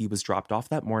 100%. He was dropped off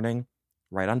that morning,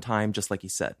 right on time, just like he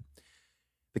said.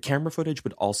 The camera footage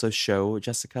would also show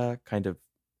Jessica kind of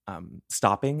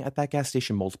stopping at that gas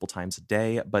station multiple times a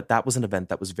day, but that was an event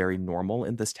that was very normal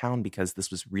in this town because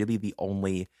this was really the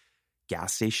only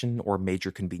gas station or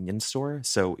major convenience store.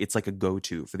 So it's like a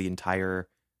go-to for the entire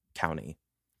county.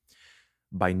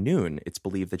 By noon, it's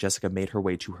believed that Jessica made her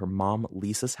way to her mom,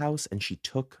 Lisa's house, and she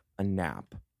took a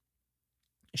nap.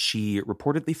 She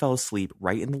reportedly fell asleep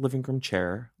right in the living room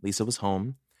chair. Lisa was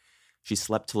home. She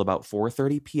slept till about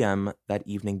 4:30 p.m. that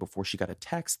evening before she got a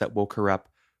text that woke her up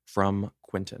from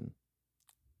Quentin,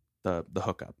 the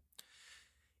hookup.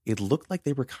 It looked like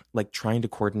they were trying to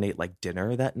coordinate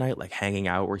dinner that night, hanging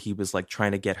out, where he was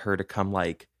trying to get her to come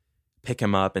pick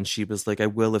him up, and she was like, I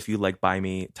will if you buy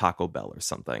me Taco Bell or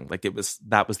something.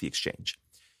 That was the exchange.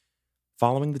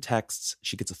 Following the texts,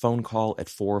 she gets a phone call at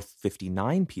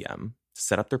 4:59 p.m. to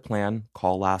set up their plan.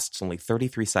 Call lasts only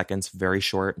 33 seconds, very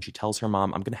short, and she tells her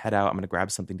mom, I'm going to head out, I'm going to grab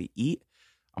something to eat,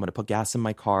 I'm going to put gas in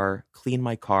my car, clean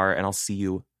my car, and I'll see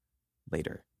you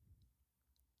later.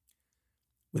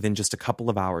 Within just a couple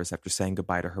of hours after saying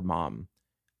goodbye to her mom,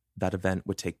 that event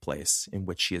would take place in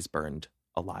which she is burned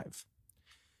alive.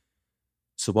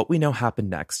 So what we know happened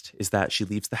next is that she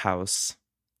leaves the house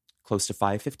close to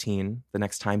 5:15. The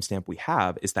next timestamp we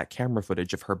have is that camera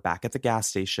footage of her back at the gas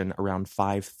station around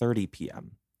 5:30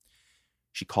 p.m.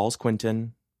 She calls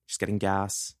Quentin. She's getting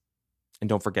gas. And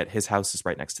don't forget, his house is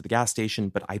right next to the gas station,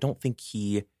 but I don't think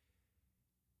he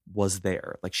was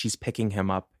there. She's picking him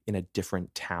up in a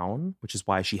different town, which is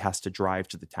why she has to drive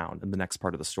to the town in the next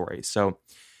part of the story. So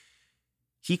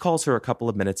he calls her a couple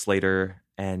of minutes later,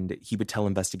 and he would tell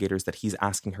investigators that he's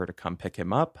asking her to come pick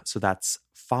him up. So that's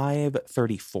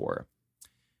 5:34.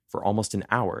 For almost an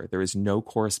hour, there is no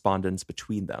correspondence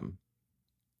between them.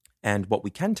 And what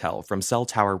we can tell from cell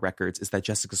tower records is that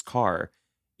Jessica's car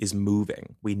is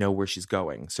moving. We know where she's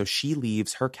going. So she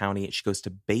leaves her county. She goes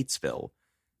to Batesville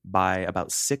by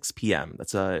about 6 p.m.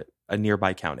 That's a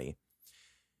nearby county.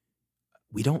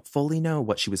 We don't fully know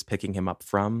what she was picking him up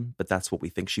from, but that's what we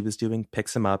think she was doing.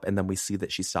 Picks him up, and then we see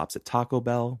that she stops at Taco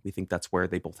Bell. We think that's where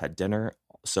they both had dinner.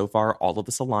 So far, all of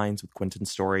this aligns with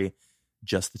Quentin's story,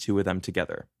 just the two of them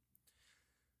together.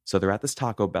 So they're at this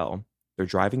Taco Bell. They're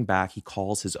driving back. He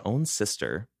calls his own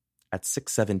sister at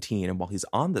 6:17, and while he's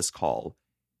on this call,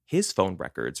 his phone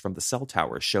records from the cell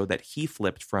tower show that he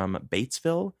flipped from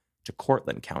Batesville to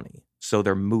Cortland County. So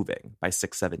they're moving by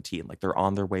 6:17, like they're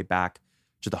on their way back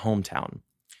to the hometown.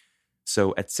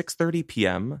 So at 6:30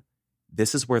 p.m.,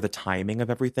 this is where the timing of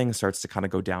everything starts to kind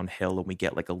of go downhill, and we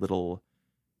get like a little,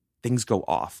 things go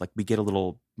off. Like we get a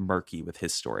little murky with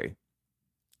his story.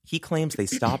 He claims they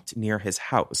stopped near his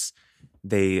house.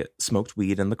 They smoked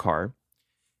weed in the car.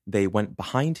 They went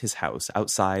behind his house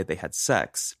outside. They had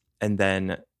sex. And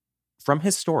then from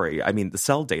his story, I mean, the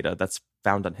cell data that's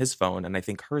found on his phone, and I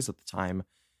think hers at the time,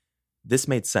 this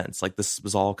made sense. Like this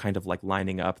was all kind of like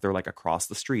lining up. They're like across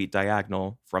the street,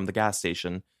 diagonal from the gas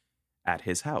station at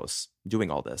his house, doing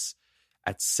all this.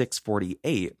 At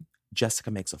 6:48,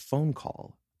 Jessica makes a phone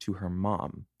call to her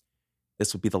mom.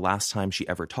 This would be the last time she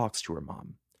ever talks to her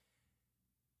mom.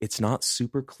 It's not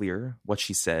super clear what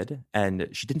she said, and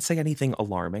she didn't say anything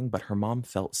alarming, but her mom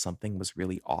felt something was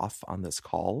really off on this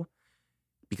call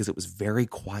because it was very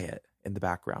quiet in the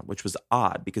background, which was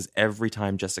odd because every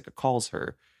time Jessica calls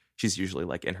her, she's usually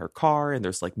like in her car and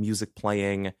there's like music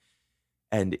playing,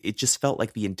 and it just felt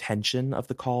like the intention of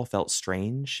the call felt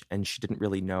strange, and she didn't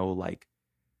really know like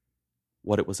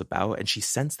what it was about, and she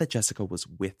sensed that Jessica was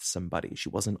with somebody. She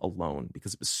wasn't alone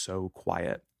because it was so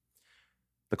quiet.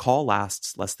 The call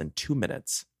lasts less than 2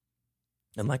 minutes.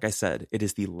 And like I said, it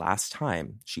is the last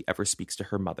time she ever speaks to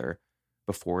her mother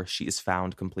before she is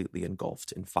found completely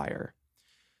engulfed in fire.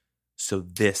 So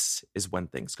this is when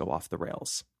things go off the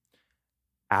rails.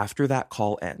 After that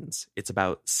call ends, it's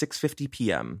about 6:50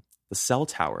 p.m. The cell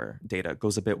tower data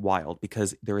goes a bit wild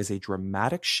because there is a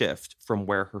dramatic shift from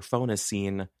where her phone is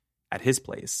seen at his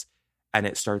place, and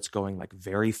it starts going like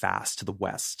very fast to the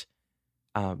west.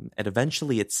 And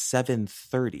eventually it's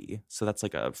 7:30, so that's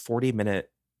like a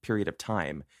 40-minute period of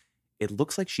time. It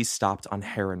looks like she stopped on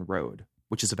Heron Road,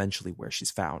 which is eventually where she's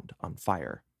found on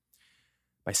fire.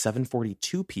 By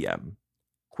 7:42 p.m.,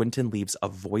 Quentin leaves a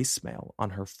voicemail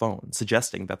on her phone,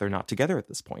 suggesting that they're not together at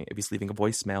this point if he's leaving a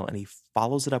voicemail, and he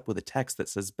follows it up with a text that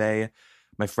says, "Bae,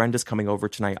 my friend is coming over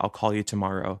tonight. I'll call you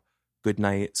tomorrow. Good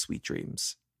night, sweet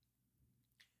dreams."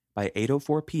 By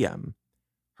 8:04 p.m.,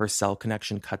 her cell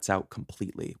connection cuts out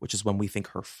completely, which is when we think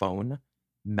her phone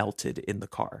melted in the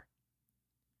car.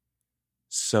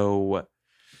 So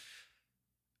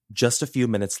just a few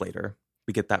minutes later,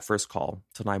 we get that first call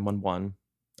to 911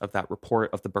 of that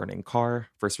report of the burning car.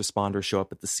 First responders show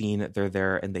up at the scene. They're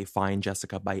there and they find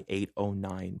Jessica by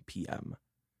 8:09 p.m.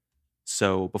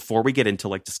 So before we get into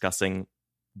like discussing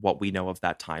what we know of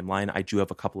that timeline, I do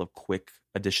have a couple of quick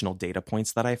additional data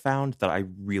points that I found that I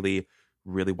really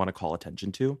want to call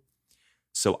attention to.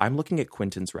 So I'm looking at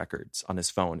Quentin's records on his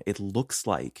phone. It looks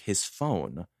like his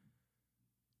phone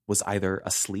was either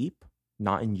asleep,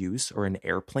 not in use, or in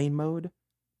airplane mode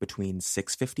between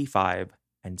 6:55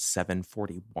 and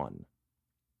 7:41.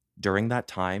 During that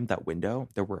time, that window,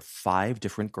 there were 5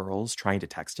 different girls trying to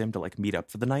text him to like meet up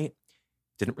for the night.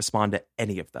 Didn't respond to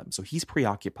any of them. So he's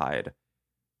preoccupied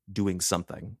doing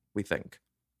something, we think.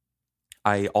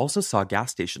 I also saw gas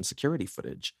station security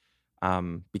footage.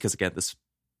 Because again,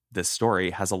 this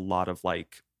story has a lot of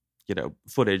like,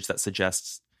 footage that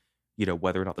suggests,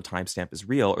 whether or not the timestamp is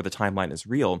real or the timeline is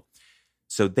real.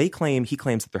 So he claims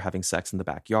that they're having sex in the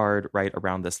backyard, right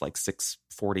around this like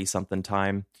 6:40 something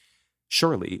time.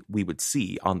 Surely we would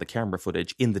see on the camera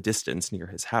footage in the distance near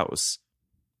his house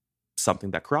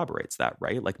something that corroborates that,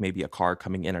 right? Like maybe a car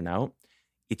coming in and out.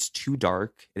 It's too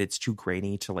dark and it's too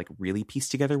grainy to like really piece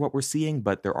together what we're seeing,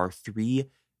 but there are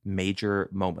 3 major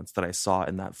moments that I saw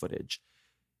in that footage.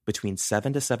 Between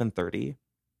 7 to 7:30,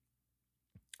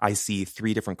 I see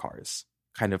 3 different cars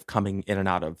kind of coming in and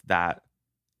out of that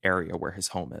area where his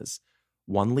home is.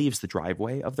 One leaves the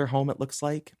driveway of their home, it looks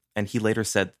like, and he later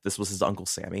said this was his Uncle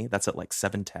Sammy. That's at like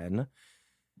 7:10.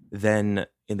 Then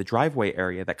in the driveway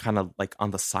area that kind of like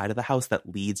on the side of the house that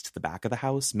leads to the back of the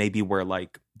house, maybe where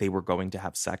like they were going to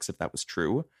have sex if that was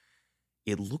true,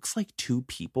 it looks like 2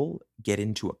 people get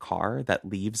into a car that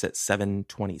leaves at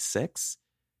 7:26.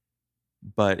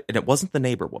 And it wasn't the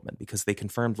neighbor woman because they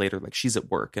confirmed later, like she's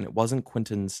at work, and it wasn't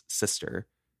Quentin's sister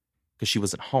because she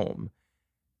was at home.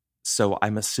 So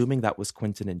I'm assuming that was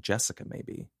Quentin and Jessica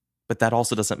maybe. But that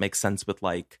also doesn't make sense with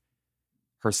like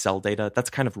her cell data. That's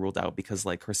kind of ruled out because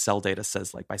like her cell data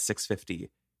says like by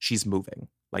 6:50, she's moving.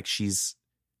 Like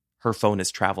her phone is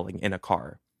traveling in a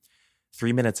car.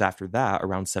 3 minutes after that,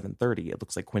 around 7:30, it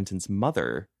looks like Quentin's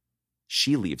mother,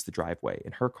 she leaves the driveway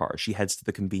in her car. She heads to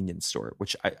the convenience store,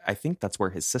 which I think that's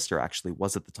where his sister actually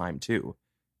was at the time too.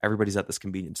 Everybody's at this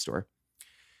convenience store.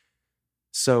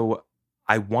 So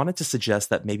I wanted to suggest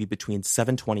that maybe between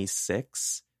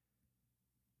 7:26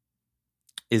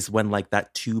 is when like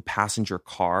that 2-passenger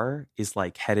car is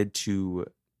like headed to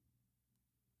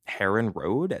Heron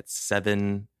Road at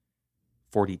 7:42,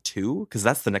 because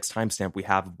that's the next timestamp we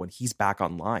have of when he's back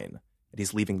online and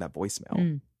he's leaving that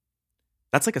voicemail.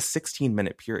 That's like a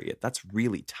 16-minute period. That's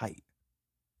really tight.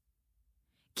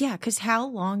 Yeah, because how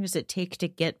long does it take to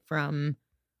get from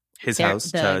his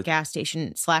house the to gas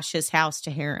station / his house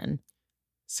to Heron?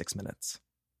 6 minutes.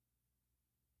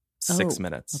 6 Oh,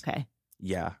 minutes. Okay.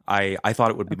 Yeah, I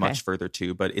thought it would be Okay. much further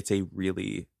too, but it's a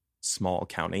really small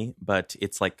county. But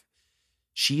it's like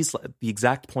she's the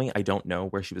exact point. I don't know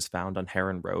where she was found on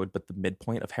Heron Road, but the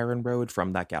midpoint of Heron Road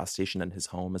from that gas station and his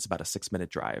home is about a 6-minute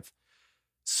drive.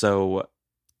 So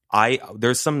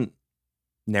there's some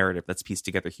narrative that's pieced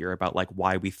together here about like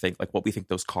why we think like what we think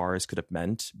those cars could have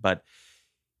meant, but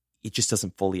it just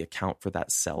doesn't fully account for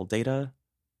that cell data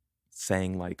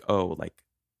saying like, oh, like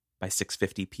by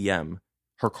 6:50 p.m.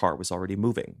 her car was already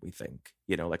moving, we think.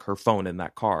 You know, like her phone in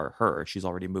that car, she's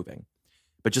already moving.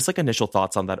 But just like initial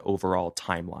thoughts on that overall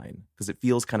timeline, because it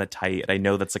feels kind of tight. And I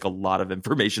know that's like a lot of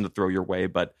information to throw your way,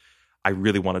 but I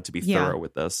really wanted to be thorough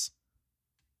with this.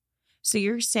 So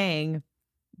you're saying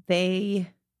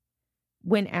they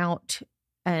went out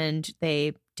and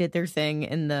they did their thing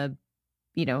in the,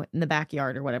 in the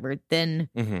backyard or whatever. Then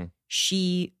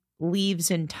she leaves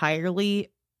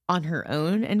entirely on her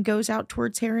own and goes out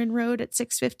towards Heron Road at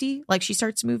 6:50. Like she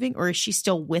starts moving, or is she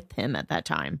still with him at that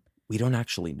time? We don't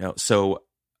actually know. So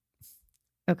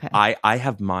Okay. I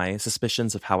have my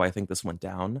suspicions of how I think this went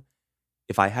down.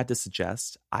 If I had to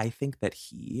suggest, I think that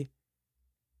he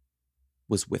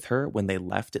was with her when they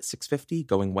left at 6:50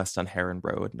 going west on Heron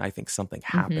Road. And I think something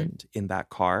happened in that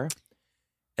car.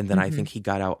 And then I think he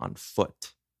got out on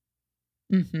foot.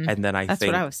 And then That's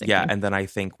think, what I was thinking. yeah. And then I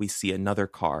think we see another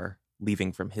car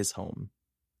leaving from his home,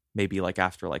 maybe like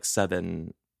after like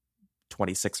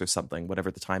 7:26 or something, whatever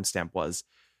the timestamp was.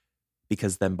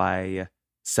 Because then by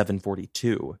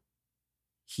 7:42,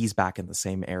 he's back in the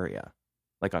same area,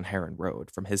 like on Heron Road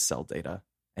from his cell data,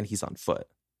 and he's on foot.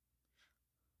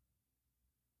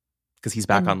 Because he's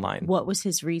back online. What was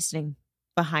his reasoning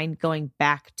behind going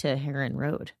back to Heron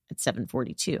Road at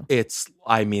 7:42?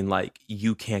 I mean, like,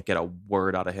 you can't get a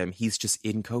word out of him. He's just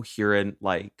incoherent,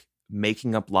 like,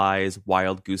 making up lies,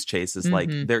 wild goose chases. Like,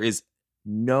 there is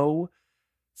no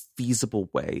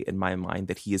feasible way in my mind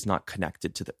that he is not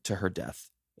connected to her death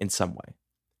in some way.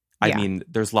 I mean,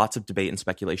 there's lots of debate and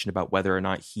speculation about whether or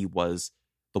not he was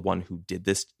the one who did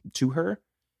this to her.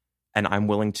 And I'm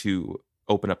willing to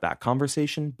open up that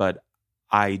conversation, but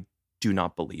I do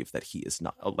not believe that he is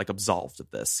not like absolved of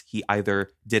this. He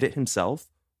either did it himself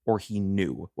or he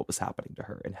knew what was happening to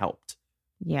her and helped.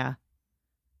 Yeah.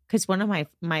 Because one of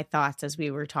my thoughts as we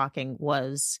were talking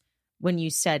was when you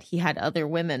said he had other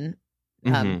women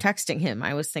texting him,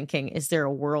 I was thinking, is there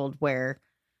a world where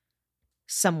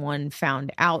someone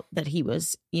found out that he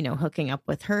was, hooking up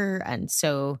with her, and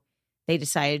so they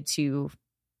decided to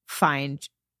find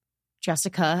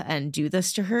Jessica and do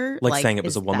this to her, like saying it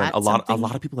was a woman. A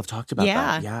lot of people have talked about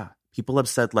that. Yeah, people have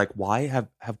said like, why have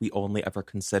we only ever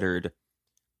considered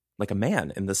like a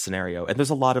man in this scenario? And there's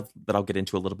a lot of that I'll get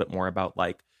into a little bit more about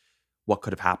like what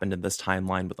could have happened in this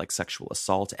timeline with like sexual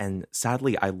assault. And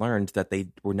sadly, I learned that they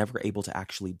were never able to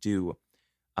actually do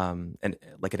an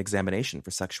examination for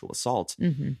sexual assault,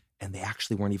 and they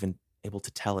actually weren't even able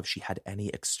to tell if she had any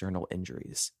external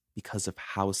injuries because of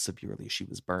how severely she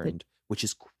was burned, which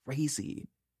is crazy.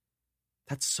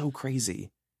 That's so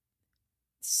crazy.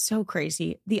 So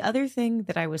crazy. The other thing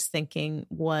that I was thinking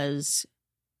was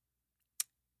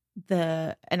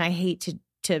and I hate to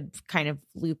kind of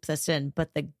loop this in,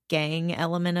 but the gang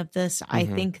element of this, I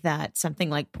think that something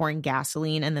like pouring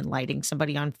gasoline and then lighting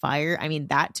somebody on fire, I mean,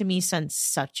 that to me sends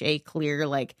such a clear,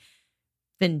 like,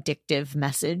 vindictive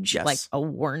message, like a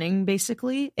warning,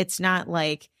 basically. It's not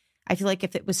like, I feel like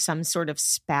if it was some sort of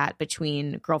spat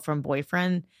between girlfriend,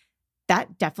 boyfriend,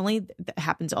 that definitely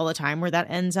happens all the time where that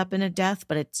ends up in a death,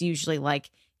 but it's usually like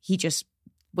he just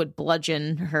would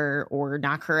bludgeon her or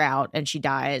knock her out and she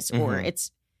dies, or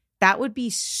that would be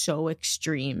so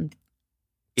extreme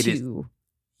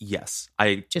Yes,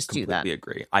 I just completely do that.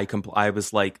 agree. I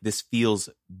was like, this feels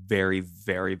very,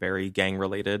 very, very gang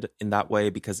related in that way,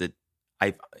 because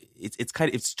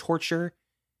it's torture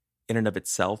in and of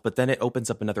itself, but then it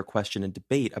opens up another question and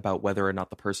debate about whether or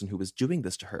not the person who was doing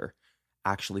this to her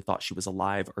actually thought she was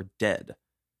alive or dead,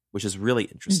 which is really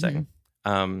interesting.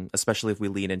 Especially if we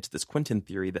lean into this Quentin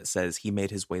theory that says he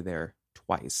made his way there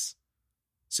twice.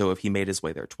 So if he made his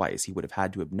way there twice, he would have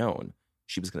had to have known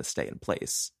she was going to stay in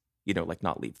place, like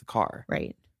not leave the car.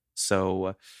 Right.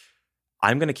 So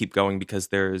I'm going to keep going because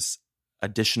there's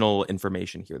additional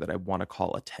information here that I want to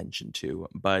call attention to.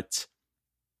 But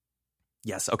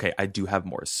yes, okay, I do have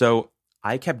more. So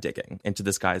I kept digging into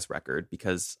this guy's record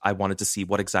because I wanted to see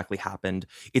what exactly happened.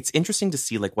 It's interesting to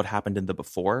see like what happened in the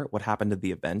before, what happened in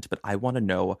the event, but I want to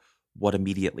know what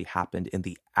immediately happened in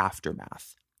the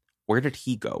aftermath. Where did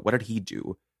he go? What did he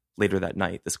do later that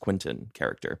night, this Quentin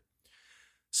character?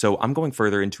 So I'm going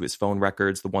further into his phone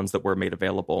records, the ones that were made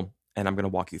available, and I'm going to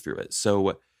walk you through it.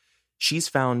 So she's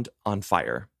found on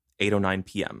fire, 8:09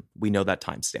 p.m. We know that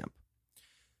timestamp.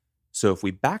 So if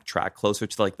we backtrack closer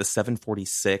to like the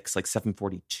 7:46, like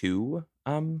 7:42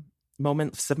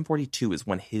 moment, 7:42 is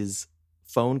when his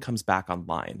phone comes back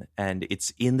online, and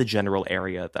it's in the general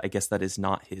area that I guess that is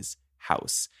not his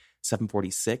house.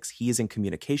 7:46, he is in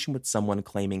communication with someone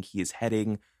claiming he is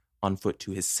heading on foot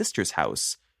to his sister's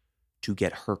house to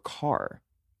get her car.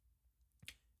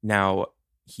 Now,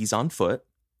 he's on foot,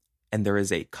 and there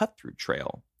is a cut-through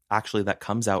trail, actually, that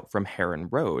comes out from Heron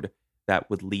Road that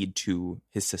would lead to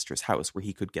his sister's house where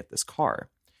he could get this car.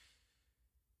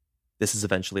 This is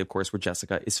eventually, of course, where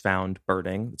Jessica is found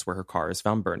burning. It's where her car is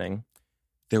found burning.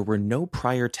 There were no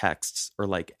prior texts or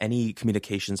like any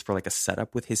communications for like a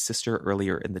setup with his sister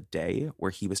earlier in the day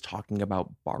where he was talking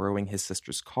about borrowing his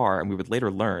sister's car. And we would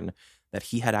later learn that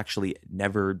he had actually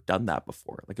never done that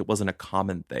before. Like it wasn't a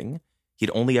common thing. He'd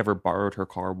only ever borrowed her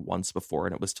car once before,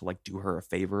 and it was to like do her a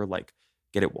favor, like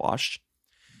get it washed.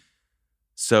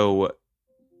 So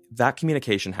that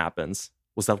communication happens.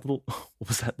 Was that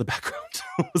the background?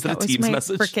 Was that a Teams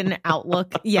message? Freaking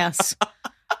Outlook. Yes.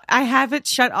 I have it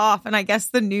shut off, and I guess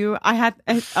I had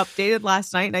it updated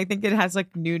last night, and I think it has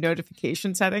like new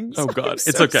notification settings. Oh God.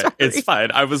 It's okay. Sorry. It's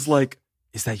fine. I was like,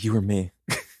 is that you or me?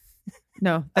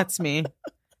 No, that's me.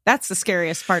 That's the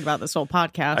scariest part about this whole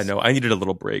podcast. I know. I needed a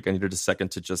little break. I needed a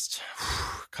second to just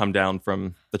come down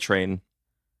from the train.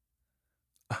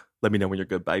 Let me know when you're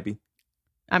good, baby.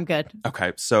 I'm good.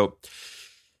 Okay. So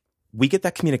we get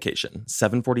that communication,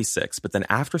 7:46, but then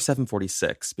after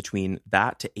 7:46, between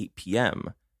that to 8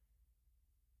 p.m.,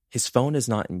 his phone is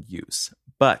not in use,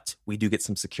 but we do get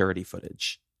some security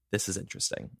footage. This is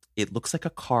interesting. It looks like a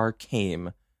car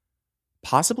came,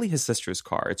 possibly his sister's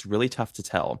car. It's really tough to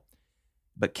tell,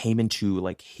 but came into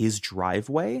like his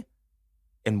driveway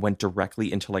and went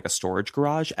directly into like a storage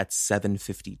garage at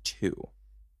 7:52.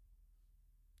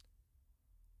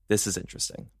 This is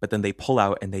interesting. But then they pull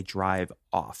out and they drive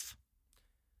off.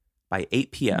 By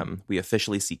 8 p.m., we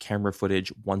officially see camera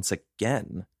footage once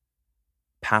again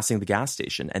passing the gas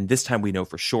station. And this time we know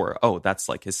for sure, oh, that's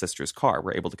like his sister's car.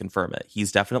 We're able to confirm it.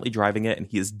 He's definitely driving it, and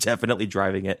he is definitely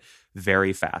driving it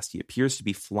very fast. He appears to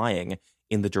be flying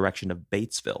in the direction of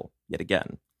Batesville yet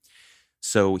again.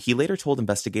 So he later told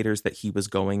investigators that he was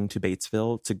going to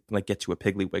Batesville to like get to a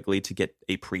Piggly Wiggly to get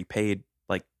a prepaid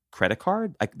like credit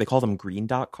card. They call them green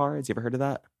dot cards. You ever heard of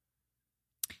that?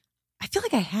 I feel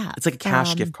like I have. It's like a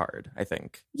cash gift card, I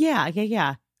think. Yeah.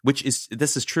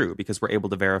 This is true because we're able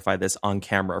to verify this on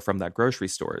camera from that grocery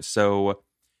store. So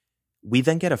we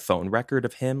then get a phone record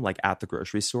of him like at the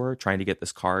grocery store trying to get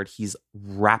this card. He's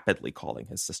rapidly calling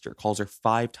his sister, calls her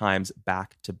 5 times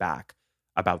back to back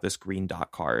about this green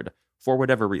dot card for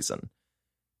whatever reason.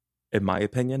 In my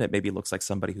opinion, it maybe looks like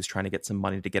somebody who's trying to get some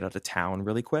money to get out of town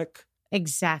really quick.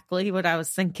 Exactly what I was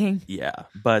thinking. Yeah,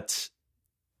 but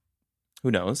who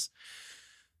knows?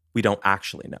 We don't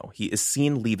actually know. He is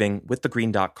seen leaving with the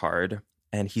green dot card,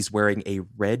 and he's wearing a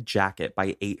red jacket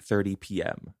by 8:30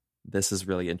 p.m. This is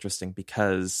really interesting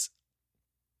because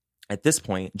at this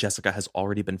point, Jessica has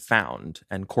already been found,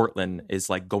 and Cortland is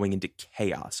like going into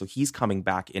chaos. So he's coming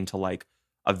back into like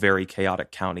a very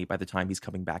chaotic county by the time he's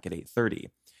coming back at 8:30.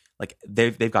 Like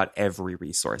they've got every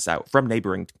resource out from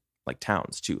neighboring like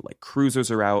towns too. Like cruisers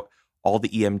are out, all the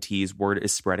EMTs, word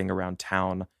is spreading around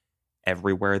town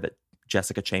everywhere that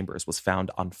Jessica Chambers was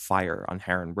found on fire on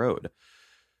Heron Road.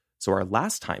 So our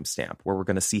last timestamp where we're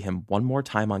going to see him one more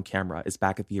time on camera is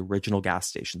back at the original gas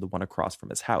station, the one across from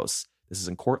his house. This is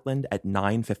in Cortland at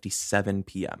 9:57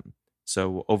 p.m.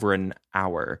 So over an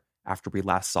hour after we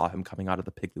last saw him coming out of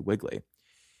the Piggly Wiggly.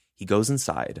 He goes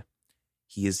inside.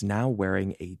 He is now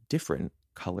wearing a different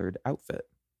colored outfit.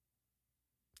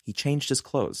 He changed his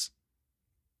clothes.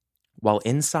 While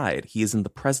inside, he is in the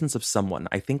presence of someone,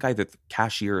 I think either the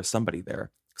cashier or somebody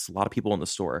there, because a lot of people in the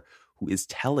store, who is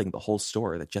telling the whole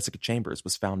store that Jessica Chambers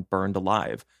was found burned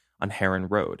alive on Heron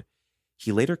Road.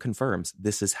 He later confirms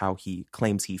this is how he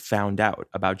claims he found out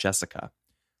about Jessica.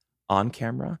 On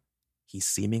camera, he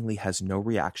seemingly has no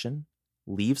reaction,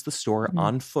 leaves the store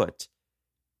on foot,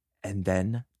 and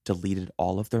then deleted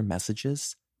all of their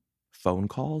messages, phone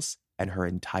calls, and her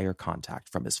entire contact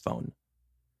from his phone.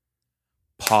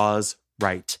 Pause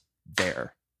right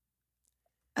there.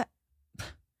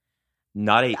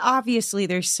 Obviously,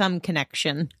 there's some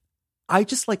connection. I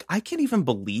can't even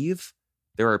believe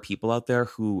there are people out there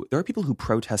who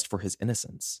protest for his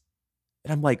innocence.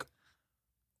 And I'm like,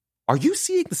 are you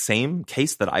seeing the same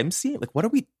case that I'm seeing? Like, what are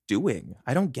we doing?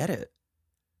 I don't get it.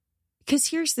 Because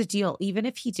here's the deal. Even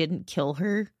if he didn't kill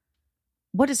her,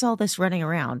 what is all this running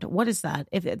around? What is that?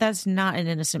 If that's not an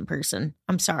innocent person,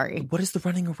 I'm sorry. What is the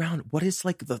running around? What is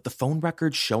like the phone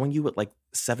record showing you at like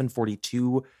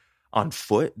 7:42 on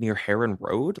foot near Heron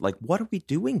Road? Like, what are we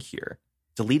doing here?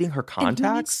 Deleting her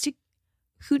contacts?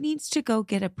 Who needs to go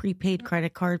get a prepaid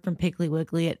credit card from Piggly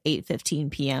Wiggly at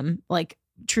 8:15 p.m.? Like,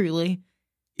 truly.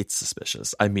 It's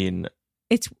suspicious. I mean,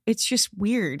 it's just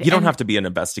weird. You don't have to be an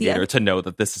investigator to know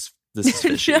that this is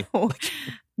fishy. No.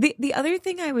 The other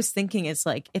thing I was thinking is,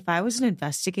 like, if I was an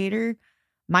investigator,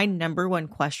 my number one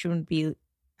question would be,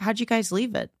 how'd you guys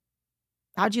leave it?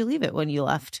 How'd you leave it when you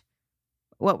left?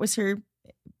 What was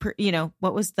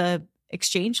what was the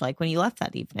exchange like when you left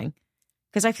that evening?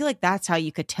 Because I feel like that's how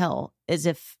you could tell,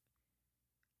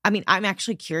 I'm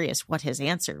actually curious what his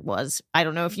answer was. I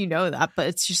don't know if you know that, but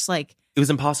it's just like, it was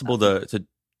impossible to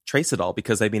trace it all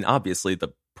because, I mean, obviously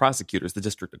the prosecutors, the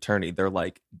district attorney, they're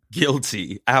like,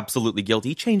 guilty, absolutely guilty.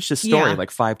 He changed his story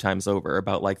like 5 times over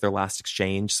about like their last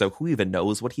exchange. So who even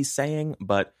knows what he's saying?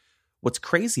 But what's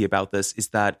crazy about this is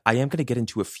that I am going to get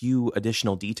into a few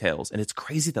additional details. And it's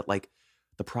crazy that like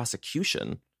the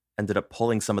prosecution ended up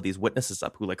pulling some of these witnesses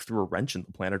up who like threw a wrench in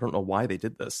the plan. I don't know why they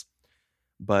did this,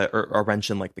 but or a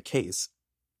wrench in like the case.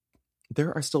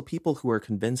 There are still people who are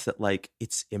convinced that like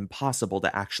it's impossible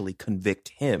to actually convict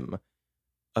him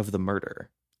of the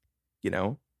murder, you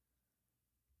know?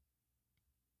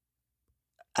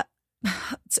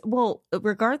 Well,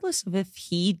 regardless of if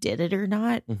he did it or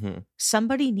not,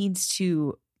 somebody needs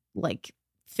to like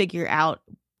figure out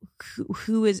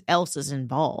who else is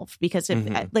involved. Because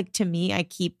if like, to me, I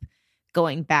keep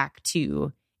going back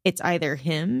to, it's either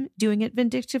him doing it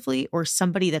vindictively or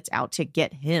somebody that's out to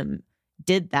get him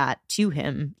did that to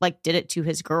him, like did it to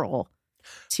his girl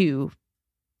to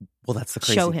well, that's the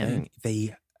crazy show him. thing.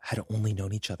 They had only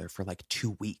known each other for like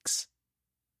 2 weeks.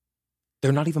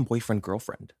 They're not even boyfriend,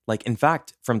 girlfriend. Like, in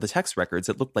fact, from the text records,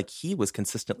 it looked like he was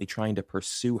consistently trying to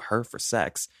pursue her for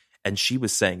sex and she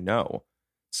was saying no.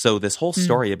 So this whole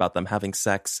story about them having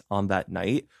sex on that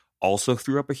night also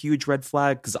threw up a huge red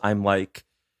flag because I'm like,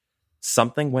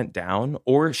 something went down,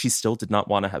 or she still did not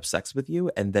want to have sex with you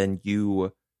and then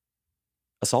you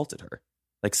assaulted her.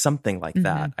 Like something like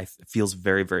that. It feels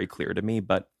very, very clear to me.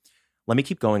 But let me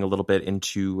keep going a little bit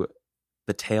into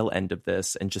the tail end of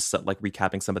this and just like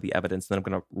recapping some of the evidence. Then I'm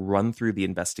going to run through the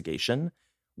investigation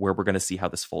where we're going to see how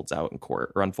this folds out in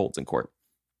court or unfolds in court.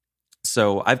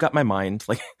 So I've got my mind,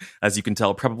 like, as you can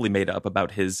tell, probably made up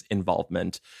about his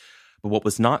involvement. But what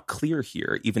was not clear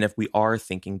here, even if we are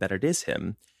thinking that it is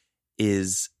him,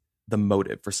 is the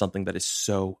motive for something that is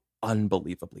so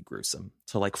unbelievably gruesome.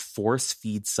 To like force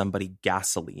feed somebody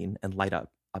gasoline and light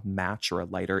up a match or a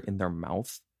lighter in their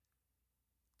mouth.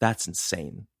 That's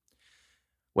insane.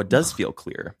 What does feel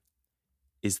clear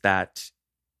is that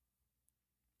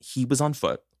he was on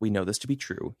foot. We know this to be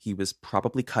true. He was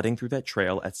probably cutting through that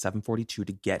trail at 7:42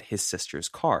 to get his sister's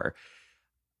car.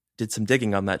 Did some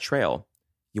digging on that trail.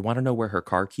 You want to know where her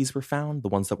car keys were found? The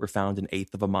ones that were found an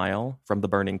eighth of a mile from the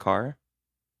burning car?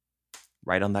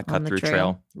 Right on that cut through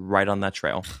trail. Right on that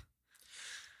trail.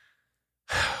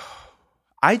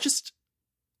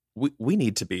 We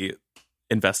need to be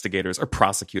investigators or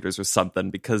prosecutors or something,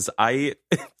 because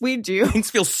we do. Things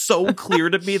feel so clear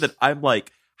to me that I'm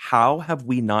like, how have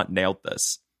we not nailed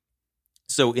this?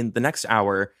 So in the next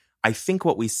hour, I think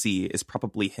what we see is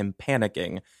probably him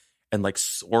panicking and like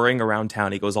soaring around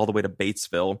town. He goes all the way to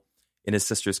Batesville in his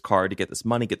sister's car to get this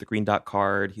money, get the green dot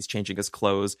card. He's changing his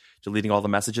clothes, deleting all the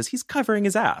messages. He's covering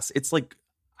his ass. It's like,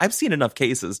 I've seen enough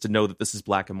cases to know that this is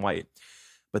black and white.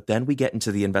 But then we get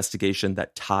into the investigation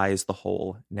that ties the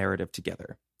whole narrative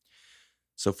together.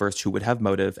 So first, who would have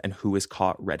motive and who is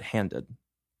caught red-handed?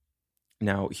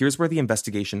 Now, here's where the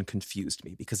investigation confused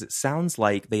me, because it sounds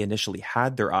like they initially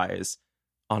had their eyes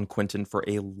on Quentin for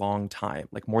a long time,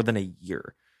 like more than a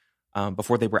year,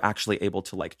 before they were actually able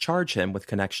to like charge him with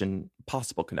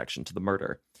possible connection to the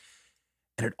murder.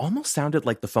 And it almost sounded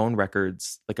like the phone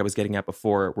records, like I was getting at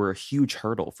before, were a huge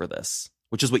hurdle for this,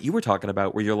 which is what you were talking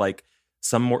about, where you're like,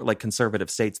 some more like conservative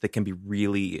states, they can be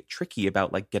really tricky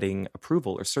about like getting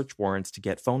approval or search warrants to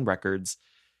get phone records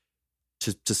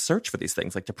to search for these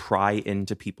things, like to pry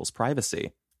into people's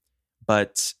privacy.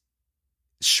 But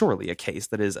surely a case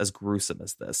that is as gruesome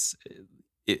as this,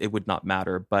 it would not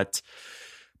matter. But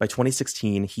by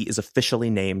 2016, he is officially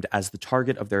named as the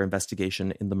target of their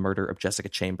investigation in the murder of Jessica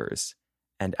Chambers.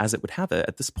 And as it would have it,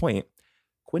 at this point,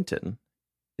 Quentin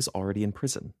is already in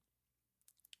prison.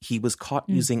 He was caught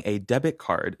using a debit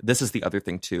card. This is the other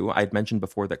thing, too. I had mentioned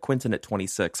before that Quentin at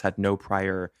 26 had no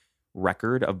prior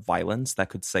record of violence that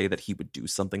could say that he would do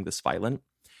something this violent.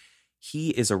 He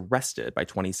is arrested by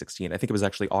 2016. I think it was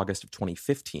actually August of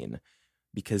 2015,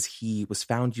 because he was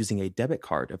found using a debit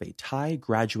card of a Thai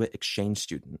graduate exchange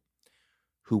student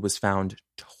who was found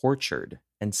tortured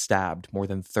and stabbed more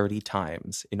than 30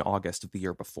 times in August of the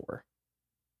year before.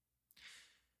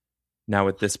 Now,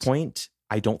 at this point,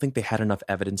 I don't think they had enough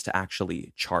evidence to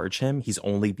actually charge him. He's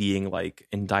only being like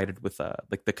indicted with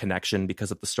like the connection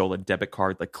because of the stolen debit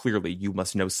card. Like, clearly you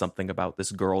must know something about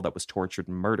this girl that was tortured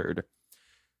and murdered.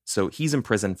 So he's in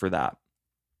prison for that.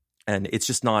 And it's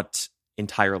just not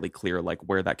entirely clear like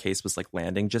where that case was like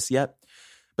landing just yet.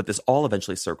 But this all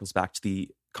eventually circles back to the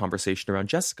conversation around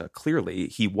Jessica. Clearly,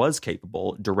 he was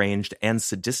capable, deranged, and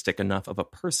sadistic enough of a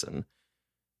person,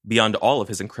 beyond all of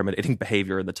his incriminating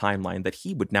behavior in the timeline, that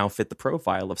he would now fit the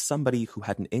profile of somebody who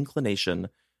had an inclination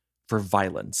for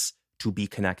violence to be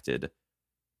connected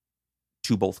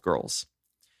to both girls.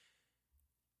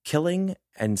 Killing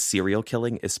and serial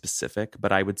killing is specific,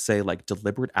 but I would say like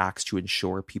deliberate acts to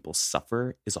ensure people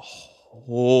suffer is a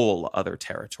whole other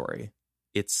territory.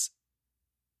 It's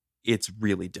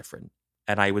really different.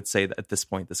 And I would say that at this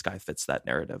point, this guy fits that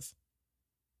narrative.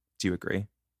 Do you agree?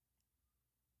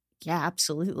 Yeah,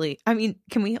 absolutely. I mean,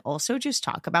 can we also just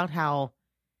talk about how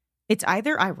it's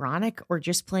either ironic or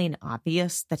just plain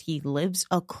obvious that he lives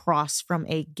across from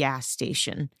a gas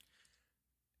station?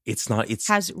 It's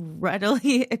has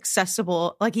readily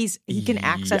accessible, like he can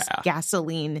access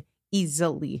gasoline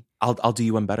easily. I'll do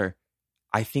you one better.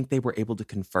 I think they were able to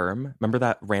confirm. Remember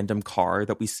that random car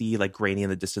that we see, like grainy in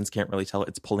the distance, can't really tell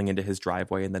it's pulling into his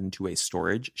driveway and then into a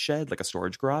storage shed, like a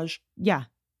storage garage? Yeah.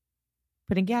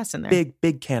 Putting gas in there.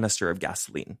 Big canister of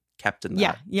gasoline kept in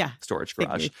that storage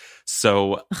garage. Big.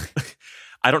 So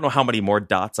I don't know how many more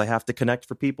dots I have to connect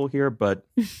for people here, but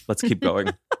let's keep going.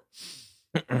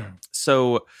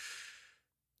 So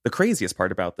the craziest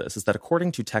part about this is that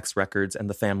according to text records and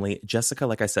the family, Jessica,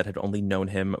 like I said, had only known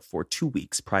him for 2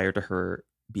 weeks prior to her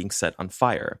being set on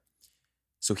fire.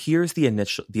 So here's the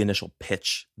initial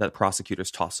pitch that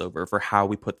prosecutors toss over for how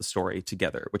we put the story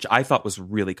together, which I thought was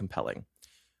really compelling.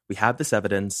 We have this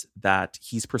evidence that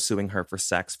he's pursuing her for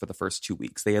sex for the first 2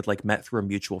 weeks. They had like met through a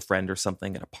mutual friend or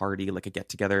something at a party, like a get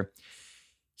together.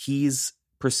 He's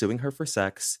pursuing her for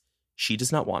sex. She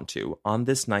does not want to. On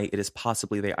this night, it is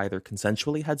possibly they either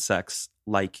consensually had sex,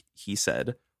 like he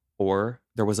said, or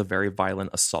there was a very violent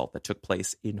assault that took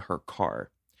place in her car.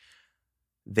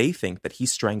 They think that he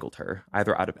strangled her,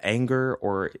 either out of anger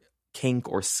or kink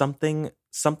or something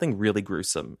really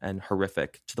gruesome and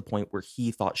horrific, to the point where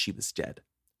he thought she was dead.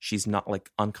 She's not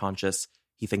like unconscious.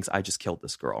 He thinks, I just killed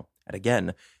this girl. And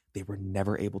again, they were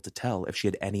never able to tell if she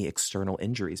had any external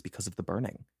injuries because of the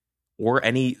burning, or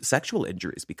any sexual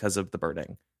injuries because of the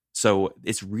burning. So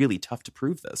it's really tough to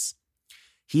prove this.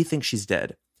 He thinks she's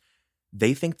dead.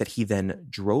 They think that he then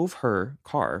drove her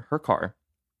car,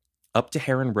 up to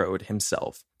Heron Road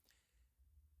himself.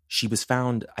 She was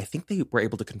found, I think they were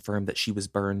able to confirm that she was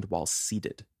burned while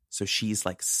seated. So she's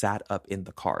like sat up in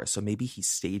the car. So maybe he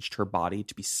staged her body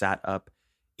to be sat up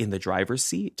in the driver's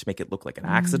seat to make it look like an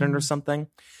accident or something.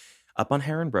 Up on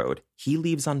Heron Road, he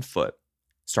leaves on foot,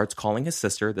 starts calling his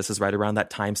sister. This is right around that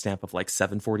timestamp of like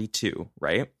 7:42,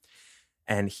 right?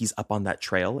 And he's up on that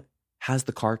trail, has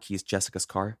the car keys, Jessica's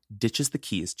car, ditches the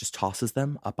keys, just tosses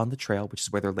them up on the trail, which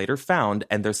is where they're later found,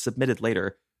 and they're submitted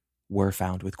later. Were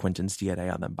found with Quentin's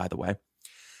DNA on them, by the way.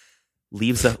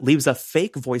 Leaves a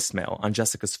fake voicemail on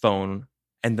Jessica's phone,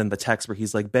 and then the text where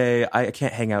he's like, "Bae, I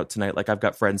can't hang out tonight. Like, I've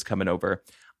got friends coming over."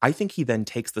 I think he then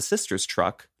takes the sister's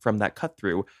truck from that cut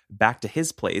through back to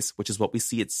his place, which is what we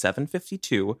see at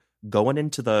 7:52, going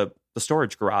into the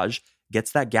storage garage,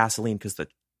 gets that gasoline because the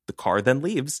car then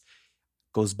leaves,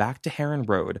 goes back to Heron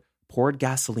Road, poured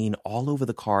gasoline all over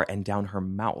the car and down her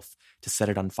mouth to set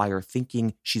it on fire,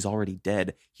 thinking she's already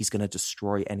dead. He's going to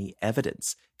destroy any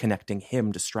evidence connecting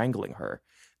him to strangling her.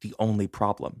 The only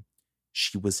problem,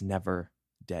 she was never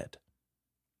dead.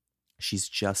 She's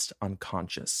just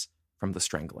unconscious from the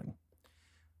strangling.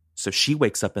 So she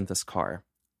wakes up in this car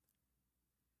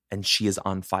and she is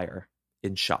on fire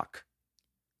in shock.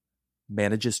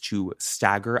 manages to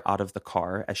stagger out of the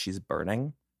car as she's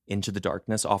burning into the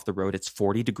darkness off the road. It's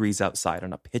 40 degrees outside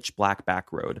on a pitch black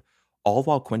back road, all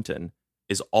while Quentin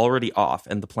is already off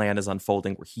and the plan is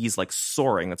unfolding where he's like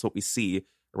soaring. That's what we see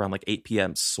around like 8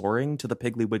 p.m. soaring to the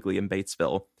Piggly Wiggly in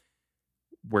Batesville,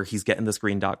 where he's getting this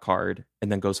green dot card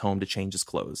and then goes home to change his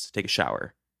clothes, take a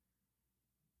shower.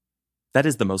 That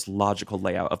is the most logical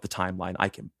layout of the timeline I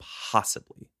can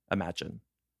possibly imagine.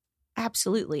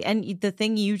 Absolutely. And the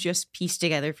thing you just pieced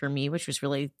together for me, which was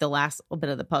really the last little bit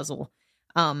of the puzzle,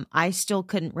 I still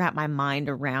couldn't wrap my mind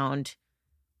around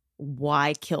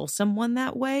why kill someone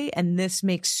that way. And this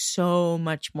makes so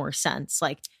much more sense.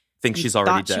 Like, think she's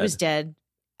already dead. She was dead.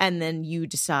 And then you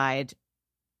decide,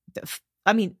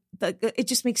 it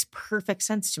just makes perfect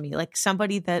sense to me. Like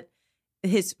somebody that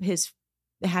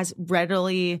has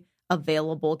readily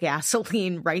available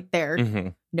gasoline right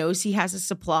there, knows he has a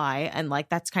supply, and like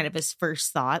that's kind of his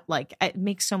first thought. Like it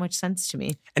makes so much sense to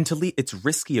me. And to leave, it's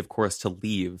risky, of course, to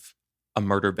leave a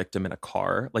murder victim in a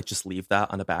car, like just leave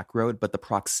that on a back road. But the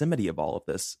proximity of all of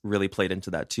this really played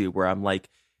into that too, where I'm like,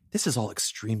 this is all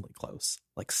extremely close.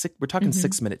 Like we're talking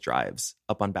 6-minute drives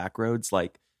up on back roads,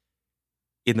 like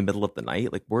in the middle of the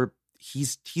night. Like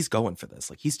he's going for this.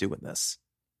 Like he's doing this.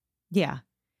 Yeah.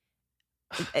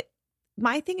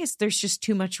 My thing is there's just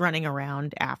too much running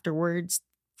around afterwards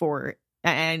and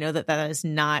I know that is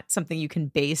not something you can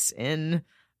base in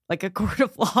like a court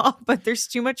of law, but there's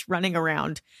too much running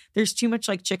around. There's too much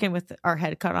like chicken with our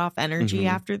head cut off energy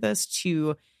after this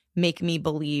to make me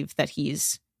believe that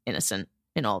he's innocent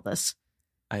in all this.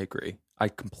 I agree. I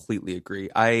completely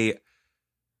agree. I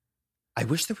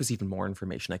wish there was even more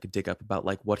information I could dig up about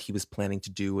like what he was planning to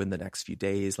do in the next few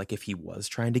days. Like if he was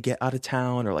trying to get out of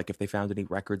town, or like if they found any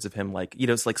records of him, like,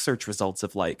 it's like search results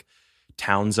of like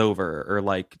towns over or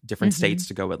like different states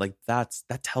to go with. Like that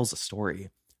tells a story.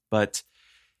 But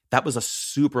that was a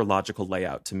super logical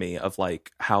layout to me of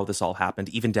like how this all happened,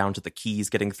 even down to the keys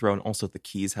getting thrown, also the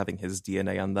keys having his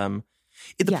DNA on them.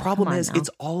 The problem is it's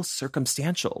all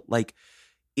circumstantial. Like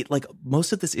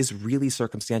most of this is really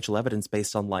circumstantial evidence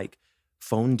based on like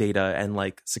phone data and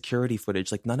like security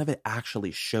footage. Like none of it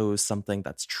actually shows something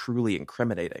that's truly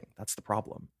incriminating. That's the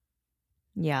problem.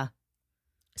 Yeah.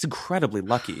 It's incredibly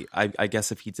lucky. I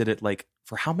guess if he did it like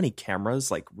for how many cameras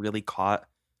like really caught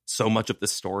so much of the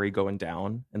story going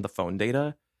down in the phone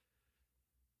data,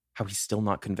 how he's still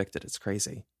not convicted. It's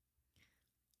crazy.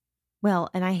 Well,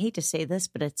 and I hate to say this,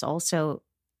 but it's also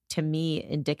to me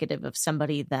indicative of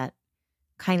somebody that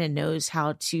kind of knows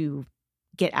how to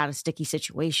get out of sticky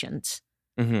situations.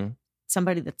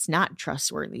 Somebody that's not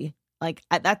trustworthy. Like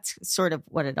that's sort of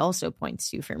what it also points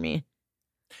to for me.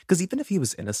 Because even if he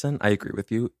was innocent, I agree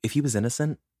with you. If he was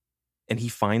innocent and he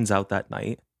finds out that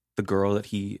night the girl that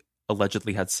he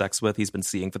allegedly had sex with, he's been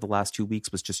seeing for the last 2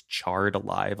 weeks, was just charred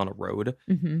alive on a road,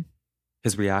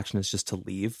 his reaction is just to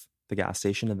leave the gas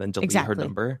station and then delete her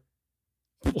number.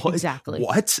 What? Exactly.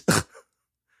 What?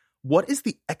 What is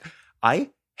the...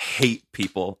 I hate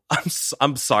people.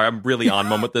 I'm sorry. I'm really on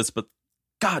one with this, but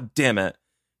God damn it.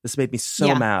 This made me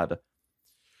so mad.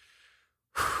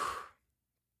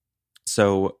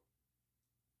 So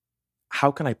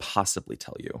how can I possibly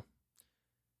tell you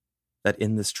that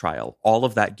in this trial, all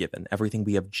of that given, everything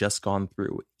we have just gone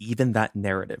through, even that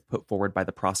narrative put forward by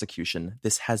the prosecution,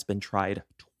 this has been tried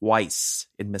twice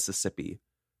in Mississippi,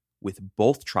 with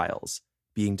both trials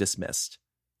being dismissed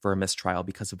for a mistrial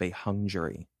because of a hung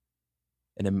jury,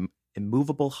 an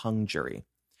immovable hung jury.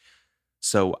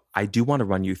 So I do want to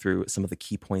run you through some of the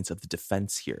key points of the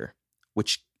defense here,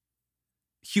 which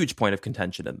huge point of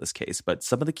contention in this case, but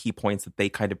some of the key points that they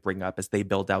kind of bring up as they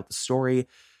build out the story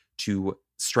to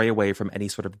stray away from any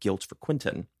sort of guilt for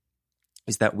Quentin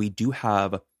is that we do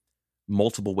have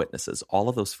multiple witnesses, all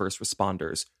of those first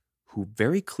responders, who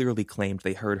very clearly claimed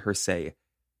they heard her say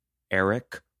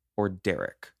Eric or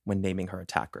Derek when naming her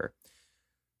attacker.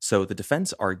 So the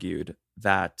defense argued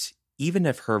that even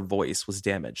if her voice was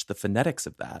damaged, the phonetics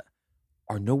of that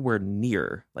are nowhere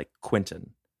near like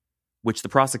Quentin, which the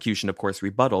prosecution, of course,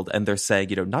 rebutted. And they're saying,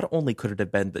 not only could it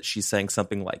have been that she's saying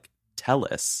something like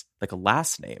Tellis, like a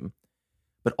last name,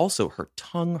 but also her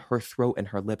tongue, her throat, and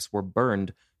her lips were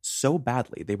burned so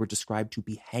badly they were described to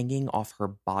be hanging off her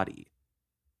body.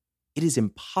 It is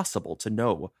impossible to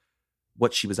know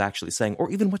what she was actually saying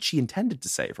or even what she intended to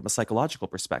say from a psychological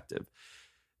perspective.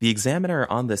 The examiner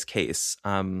on this case,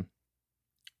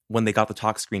 when they got the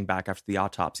talk screen back after the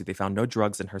autopsy, they found no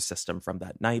drugs in her system from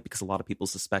that night because a lot of people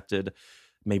suspected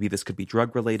maybe this could be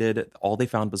drug related. All they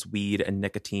found was weed and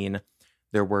nicotine.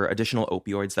 There were additional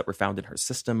opioids that were found in her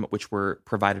system, which were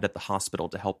provided at the hospital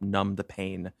to help numb the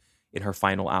pain in her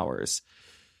final hours.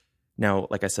 Now,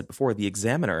 like I said before, the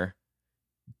examiner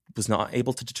was not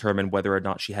able to determine whether or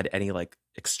not she had any like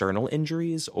external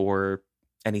injuries or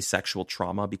any sexual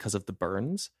trauma because of the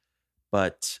burns,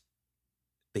 but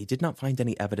they did not find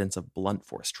any evidence of blunt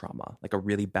force trauma, like a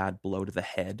really bad blow to the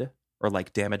head or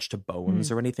like damage to bones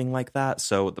or anything like that.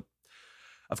 So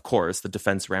of course, the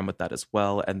defense ran with that as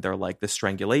well. And they're like, the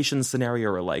strangulation scenario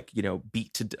or like, you know,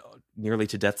 beat to nearly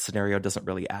to death scenario doesn't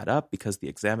really add up because the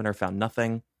examiner found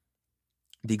nothing.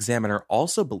 The examiner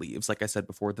also believes, like I said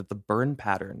before, that the burn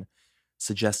pattern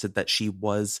suggested that she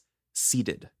was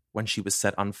seated when she was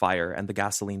set on fire and the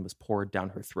gasoline was poured down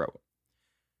her throat,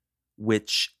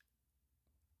 which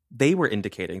they were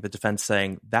indicating, the defense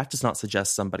saying, that does not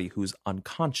suggest somebody who's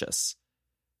unconscious.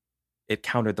 It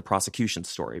countered the prosecution's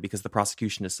story because the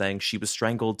prosecution is saying she was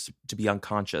strangled to be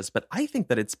unconscious. But I think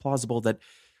that it's plausible that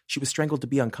she was strangled to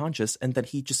be unconscious and that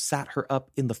he just sat her up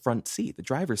in the front seat, the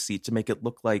driver's seat, to make it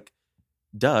look like,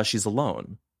 duh, she's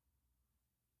alone.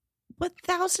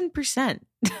 1,000%.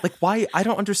 Like, why? I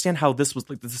don't understand how this was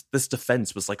like, this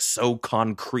defense was like so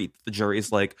concrete. The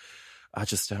jury's like, I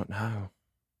just don't know.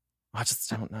 I just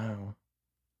don't know.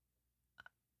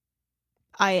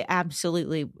 I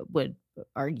absolutely would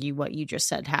argue what you just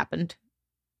said happened.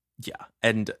 Yeah.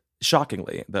 And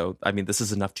shockingly, though, I mean, this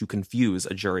is enough to confuse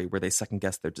a jury where they second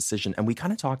guess their decision. And we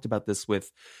kind of talked about this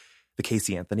with the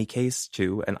Casey Anthony case,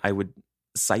 too. And I would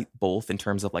cite both in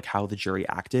terms of like how the jury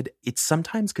acted. It's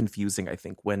sometimes confusing, I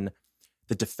think, when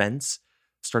the defense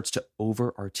starts to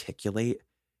over articulate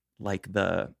like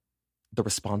the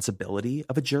responsibility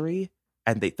of a jury.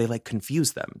 And they like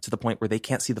confuse them to the point where they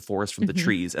can't see the forest from the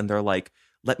trees. And they're like,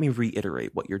 let me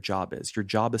reiterate what your job is. Your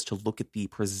job is to look at the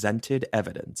presented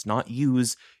evidence, not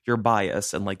use your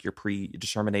bias and like your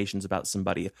predeterminations about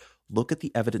somebody. Look at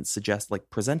the evidence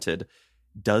presented.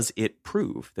 Does it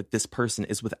prove that this person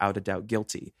is without a doubt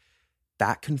guilty?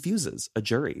 That confuses a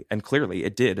jury. And clearly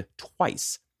it did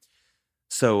twice.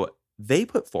 So they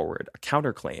put forward a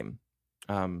counterclaim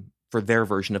for their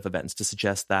version of events to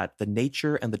suggest that the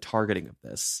nature and the targeting of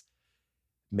this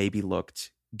maybe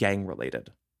looked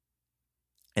gang-related.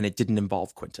 And it didn't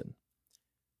involve Quentin,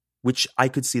 which I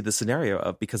could see the scenario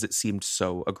of because it seemed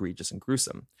so egregious and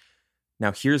gruesome.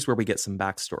 Now, here's where we get some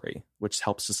backstory, which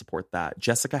helps to support that.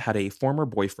 Jessica had a former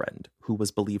boyfriend who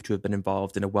was believed to have been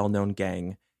involved in a well-known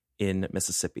gang in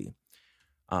Mississippi.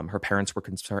 Her parents were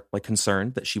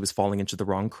concerned that she was falling into the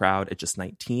wrong crowd at just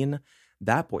 19.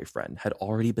 That boyfriend had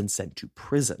already been sent to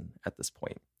prison at this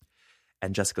point.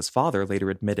 And Jessica's father later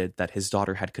admitted that his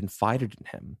daughter had confided in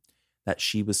him that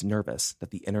she was nervous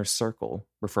that the inner circle,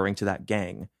 referring to that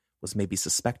gang, was maybe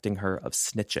suspecting her of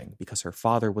snitching because her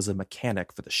father was a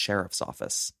mechanic for the sheriff's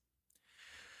office.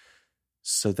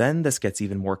 So then this gets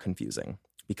even more confusing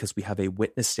because we have a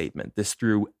witness statement. This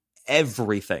threw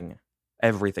everything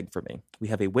for me. We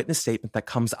have a witness statement that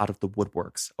comes out of the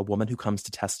woodworks, a woman who comes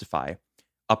to testify,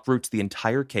 uproots the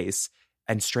entire case,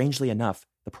 and strangely enough,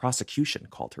 the prosecution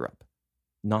called her up,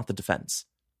 not the defense.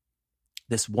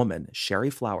 This woman, Sherry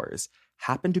Flowers,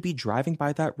 happened to be driving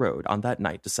by that road on that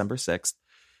night, December 6th,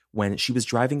 when she was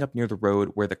driving up near the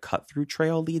road where the cut-through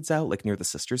trail leads out, like near the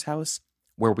sister's house,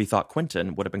 where we thought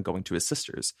Quentin would have been going to his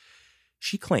sister's.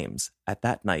 She claims at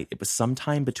that night, it was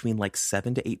sometime between like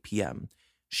 7 to 8 p.m.,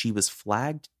 she was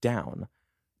flagged down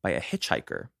by a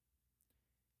hitchhiker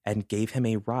and gave him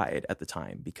a ride at the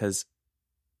time because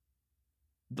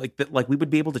like we would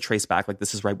be able to trace back, like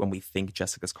this is right when we think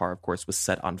Jessica's car, of course, was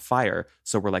set on fire.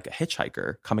 So we're like a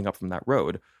hitchhiker coming up from that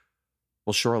road.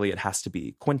 Well, surely it has to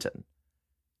be Quentin.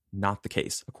 Not the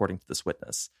case, according to this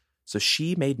witness. So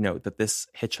she made note that this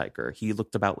hitchhiker, he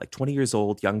looked about like 20 years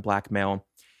old, young black male.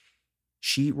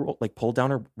 She rolled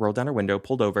down her window,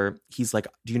 pulled over. He's like,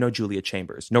 do you know Julia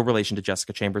Chambers? No relation to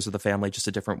Jessica Chambers of the family, just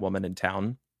a different woman in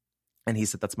town. And he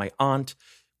said, that's my aunt.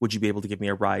 Would you be able to give me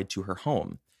a ride to her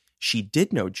home? She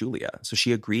did know Julia, so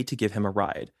she agreed to give him a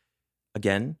ride.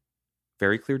 Again,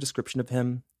 very clear description of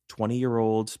him,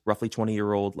 20-year-old, roughly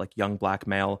 20-year-old, like young black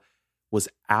male, was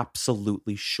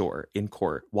absolutely sure in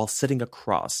court while sitting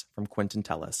across from Quentin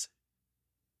Tellis,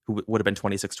 who would have been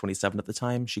 26, 27 at the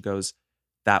time. She goes,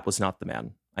 that was not the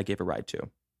man I gave a ride to.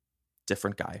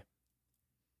 Different guy.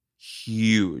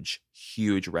 Huge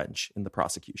wrench in the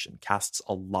prosecution. Casts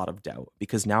a lot of doubt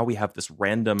because now we have this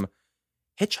random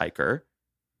hitchhiker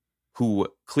who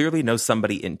clearly knows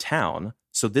somebody in town.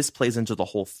 So this plays into the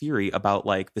whole theory about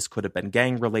like this could have been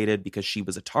gang related because she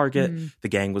was a target. The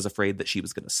gang was afraid that she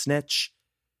was going to snitch.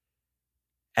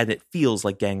 And it feels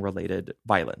like gang related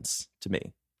violence to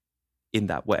me in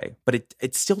that way. But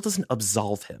it still doesn't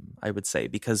absolve him, I would say,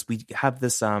 because we have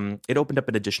this, it opened up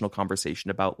an additional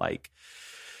conversation about like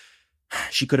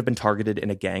She could have been targeted in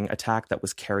a gang attack that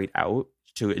was carried out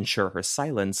to ensure her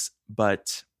silence,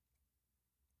 but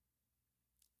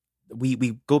we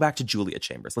go back to Julia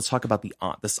Chambers. Let's talk about the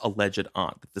aunt, this alleged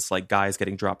aunt that this like guy is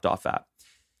getting dropped off at.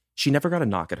 She never got a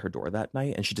knock at her door that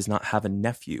night, and she does not have a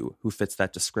nephew who fits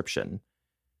that description.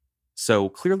 So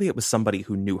clearly it was somebody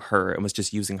who knew her and was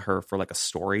just using her for like a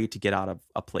story to get out of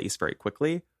a place very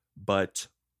quickly, but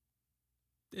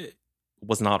it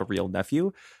was not a real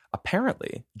nephew.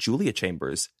 Apparently, Julia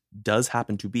Chambers does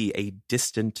happen to be a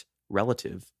distant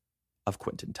relative of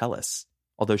Quentin Tellis,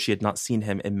 although she had not seen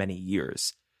him in many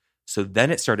years. So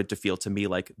then it started to feel to me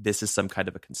like this is some kind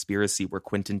of a conspiracy where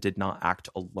Quentin did not act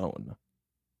alone.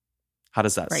 How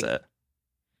does that sit?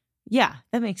 Yeah,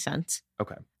 that makes sense.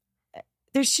 Okay.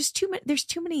 There's just too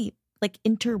many like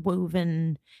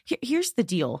interwoven. Here's the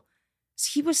deal.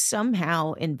 He was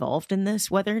somehow involved in this,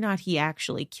 whether or not he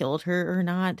actually killed her or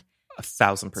not.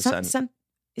 1,000%.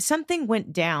 Something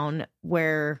went down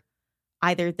where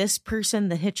either this person,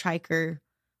 the hitchhiker,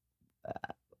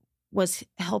 was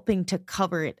helping to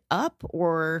cover it up,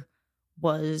 or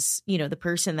was, the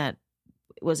person that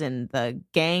was in the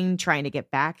gang trying to get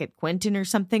back at Quentin or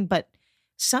something. But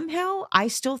somehow I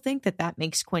still think that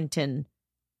makes Quentin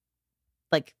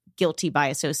like guilty by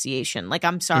association. Like,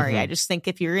 I'm sorry. I just think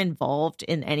if you're involved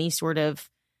in any sort of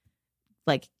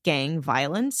like gang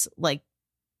violence, like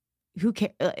who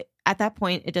cares? At that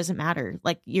point, it doesn't matter.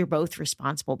 Like, you're both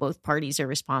responsible. Both parties are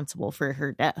responsible for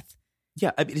her death.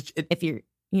 Yeah. I mean, if you're,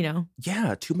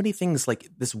 Yeah, too many things like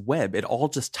this web. It all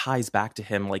just ties back to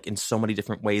him like in so many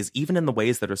different ways, even in the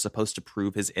ways that are supposed to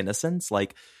prove his innocence.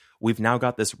 Like, we've now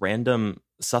got this random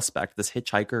suspect, this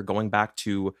hitchhiker going back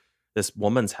to this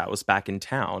woman's house back in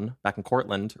town, back in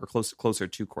Cortland, or closer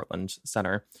to Cortland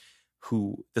Center,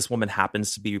 who this woman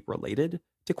happens to be related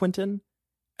to Quentin.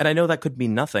 And I know that could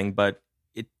mean nothing, but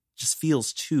it just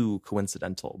feels too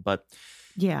coincidental. But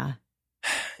yeah,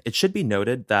 it should be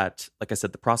noted that, like I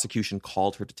said, the prosecution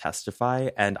called her to testify.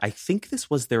 And I think this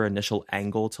was their initial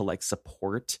angle to like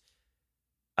support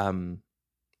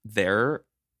their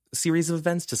series of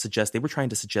events, to suggest they were trying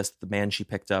to suggest the man she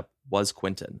picked up was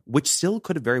Quentin, which still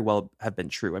could have very well have been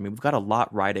true. I mean, we've got a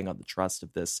lot riding on the trust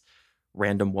of this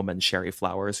random woman, Sherry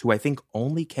Flowers, who I think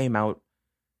only came out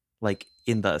like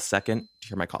in the second. Do you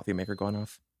hear my coffee maker going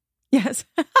off? Yes.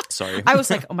 Sorry. I was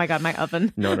like, oh my God, my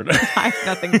oven. No. I have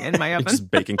nothing in my oven.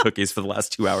 Just baking cookies for the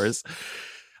last 2 hours.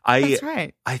 That's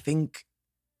right. I think,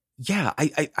 yeah,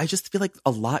 I just feel like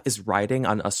a lot is riding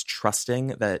on us trusting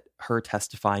that her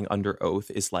testifying under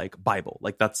oath is like Bible.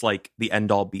 Like, that's like the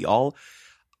end all be all.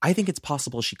 I think it's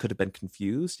possible she could have been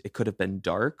confused. It could have been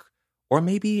dark. Or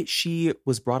maybe she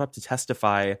was brought up to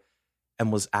testify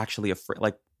and was actually afraid.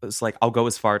 Like, it's like, I'll go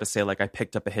as far to say, like, I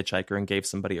picked up a hitchhiker and gave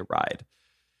somebody a ride.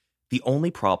 The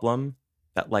only problem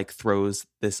that like throws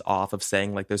this off of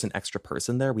saying like there's an extra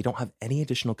person there, we don't have any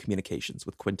additional communications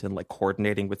with Quentin, like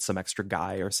coordinating with some extra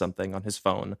guy or something on his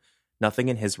phone, nothing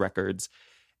in his records.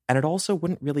 And it also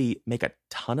wouldn't really make a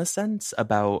ton of sense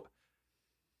about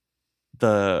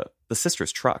the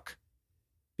sister's truck,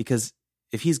 because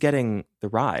if he's getting the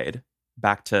ride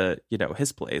back to,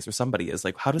 his place, or somebody is,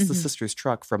 like, how does the sister's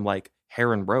truck from like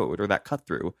Heron Road or that cut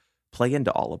through play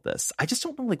into all of this? I just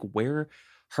don't know like where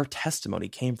her testimony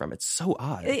came from. It's so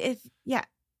odd.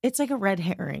 It's like a red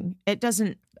herring. It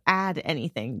doesn't add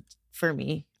anything for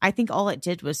me. I think all it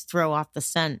did was throw off the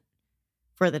scent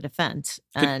for the defense.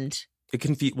 It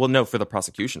confused. Well, no, for the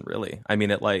prosecution, really. I mean,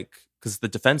 it like, because the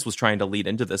defense was trying to lead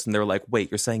into this, and they're like,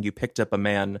 wait, you're saying you picked up a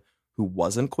man who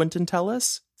wasn't Quentin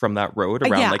Tellis from that road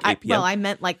around like 8 p.m.? I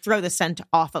meant like throw the scent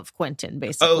off of Quentin,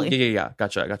 basically. Oh, yeah.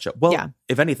 Gotcha. Well,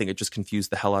 if anything, it just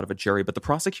confused the hell out of a jury. But the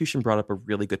prosecution brought up a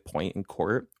really good point in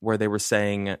court where they were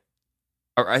saying,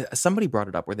 or somebody brought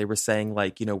it up where they were saying,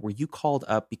 like, were you called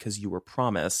up because you were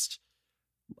promised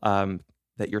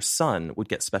that your son would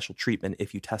get special treatment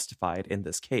if you testified in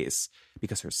this case,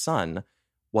 because her son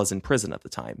was in prison at the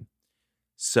time.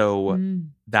 So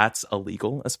that's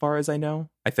illegal as far as I know,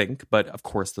 I think. But of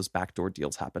course, those backdoor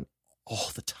deals happen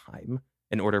all the time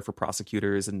in order for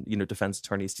prosecutors and, defense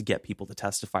attorneys to get people to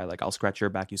testify. Like, I'll scratch your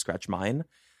back, you scratch mine.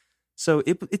 So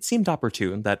it seemed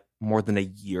opportune that more than a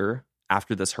year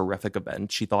after this horrific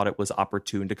event, she thought it was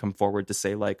opportune to come forward to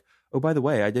say, like, oh, by the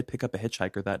way, I did pick up a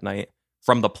hitchhiker that night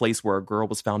from the place where a girl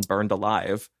was found burned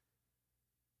alive.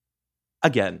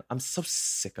 Again, I'm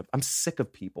sick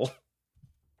of people.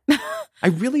 I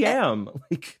really am.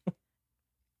 Like,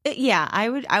 yeah,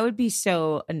 I would be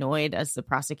so annoyed as the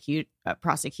prosecution.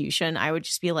 I would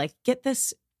just be like, get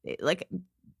this, like,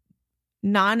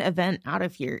 non-event out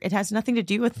of here. It has nothing to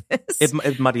do with this.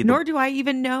 It muddied Nor do I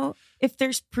even know if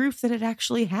there's proof that it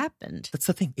actually happened. That's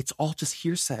the thing. It's all just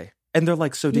hearsay. And they're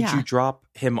like, so did you drop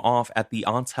him off at the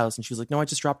aunt's house? And she was like, no, I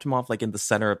just dropped him off like in the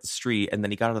center of the street. And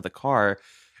then he got out of the car.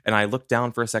 And I looked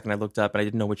down for a second. I looked up and I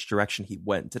didn't know which direction he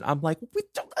went. And I'm like, we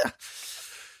don't.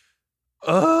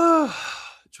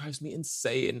 It drives me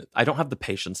insane. I don't have the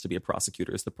patience to be a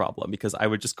prosecutor is the problem, because I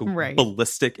would just go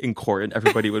ballistic in court and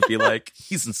everybody would be like,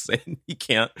 he's insane. He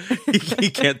can't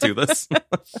do this.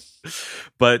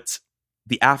 But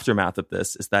the aftermath of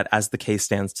this is that as the case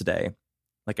stands today,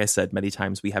 like I said many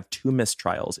times, we have 2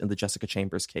 mistrials in the Jessica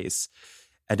Chambers case,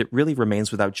 and it really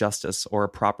remains without justice or a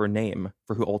proper name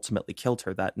for who ultimately killed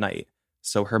her that night.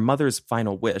 So her mother's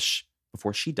final wish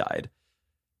before she died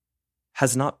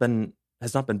has not been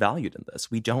valued in this.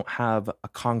 We don't have a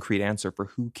concrete answer for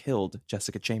who killed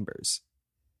Jessica Chambers.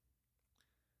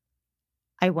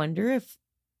 I wonder if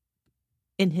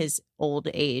in his old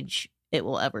age it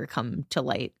will ever come to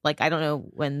light. Like, I don't know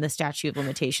when the statute of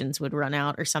limitations would run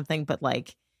out or something, but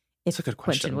like if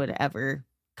Quentin would ever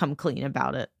come clean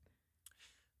about it.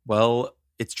 Well,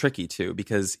 it's tricky too,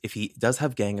 because if he does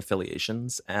have gang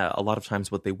affiliations, a lot of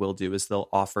times what they will do is they'll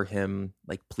offer him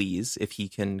like pleas if he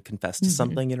can confess to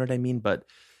something, you know what I mean? But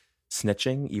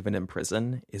snitching, even in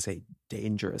prison, is a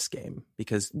dangerous game,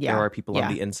 because there are people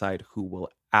on the inside who will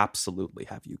absolutely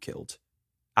have you killed.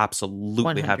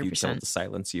 Absolutely 100%. Have you killed to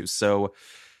silence you. So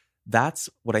that's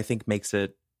what I think makes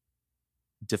it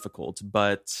difficult.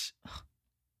 But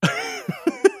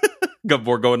got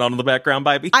more going on in the background,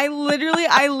 baby. I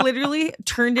literally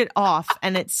turned it off,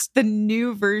 and it's the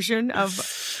new version of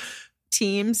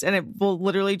Teams, and it will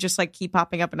literally just like keep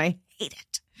popping up, and I hate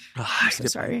it. I'm so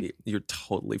sorry. You're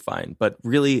totally fine. But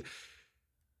really,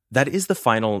 that is the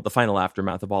final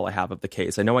aftermath of all I have of the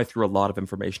case. I know I threw a lot of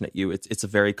information at you. It's a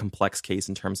very complex case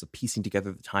in terms of piecing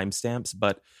together the timestamps,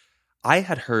 but I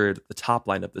had heard the top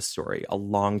line of this story a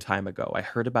long time ago. I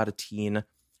heard about a teen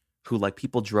who, like,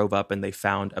 people drove up and they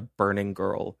found a burning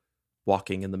girl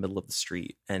walking in the middle of the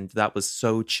street. And that was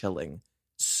so chilling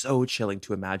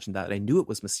to imagine that. And I knew it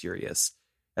was mysterious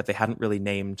that they hadn't really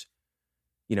named,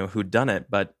 who'd done it.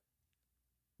 But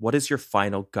what is your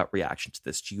final gut reaction to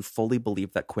this? Do you fully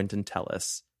believe that Quentin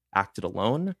Tellis acted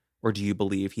alone, or do you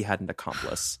believe he had an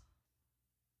accomplice?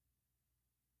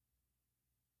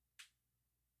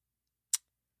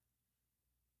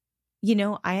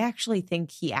 I actually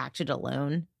think he acted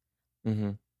alone,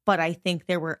 mm-hmm. but I think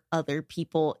there were other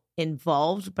people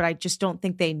involved, but I just don't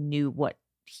think they knew what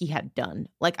he had done.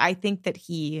 Like, I think that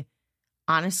he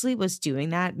honestly was doing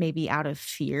that maybe out of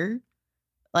fear,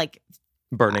 like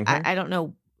burning her. I don't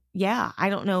know. Yeah, I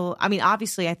don't know. I mean,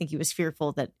 obviously, I think he was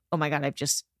fearful that, oh my God, I've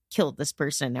just killed this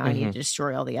person. Now I need to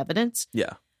destroy all the evidence.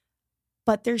 Yeah.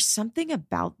 But there's something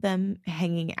about them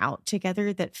hanging out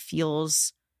together that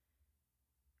feels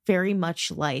very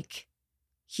much like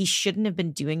he shouldn't have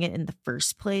been doing it in the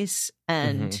first place.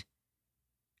 And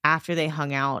after they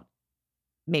hung out,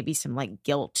 maybe some like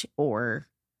guilt or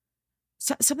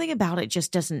something about it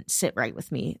just doesn't sit right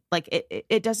with me. Like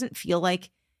it doesn't feel like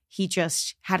he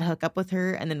just had a hook up with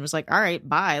her and then was like, all right,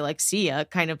 bye, like, see ya,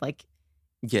 kind of like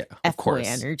F-boy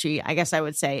energy, I guess I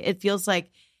would say. It feels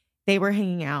like they were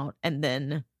hanging out and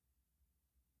then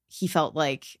he felt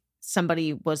like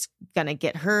somebody was going to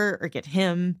get her or get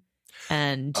him.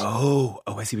 And Oh,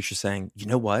 I see what you're saying. You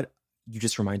know what? You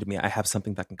just reminded me. I have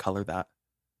something that can color that.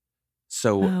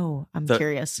 So I'm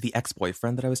curious. The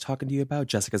ex-boyfriend that I was talking to you about,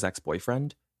 Jessica's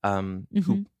ex-boyfriend,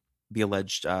 who the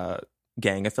alleged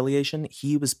gang affiliation,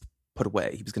 he was put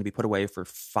away. He was going to be put away for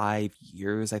 5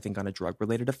 years, I think, on a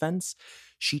drug-related offense.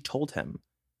 She told him,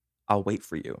 I'll wait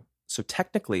for you. So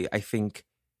technically, I think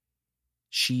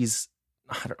she's,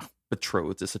 I don't know,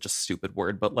 betrothed is such a stupid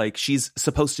word, but like she's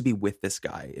supposed to be with this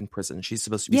guy in prison. She's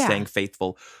supposed to be staying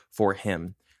faithful for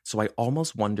him. So I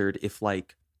almost wondered if,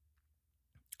 like,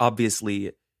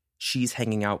 obviously she's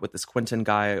hanging out with this Quentin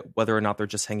guy, whether or not they're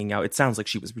just hanging out. It sounds like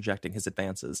she was rejecting his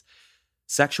advances.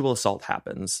 Sexual assault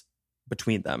happens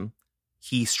between them.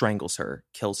 He strangles her,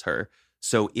 kills her.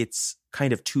 So it's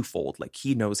kind of twofold. Like,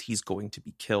 he knows he's going to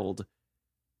be killed.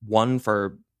 One,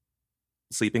 for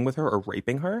sleeping with her or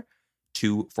raping her.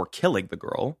 Two, for killing the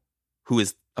girl, who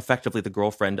is effectively the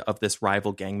girlfriend of this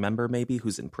rival gang member, maybe,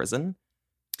 who's in prison.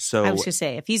 So I was going to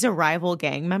say, if he's a rival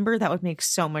gang member, that would make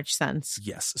so much sense.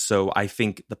 Yes. So I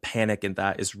think the panic in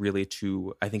that is really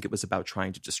I think it was about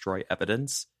trying to destroy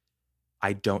evidence.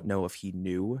 I don't know if he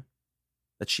knew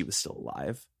that she was still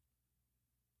alive.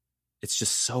 It's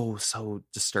just so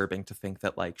disturbing to think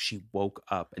that, like, she woke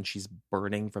up and she's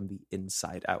burning from the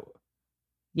inside out.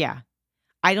 Yeah.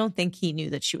 I don't think he knew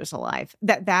that she was alive.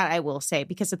 That I will say,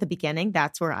 because at the beginning,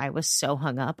 that's where I was so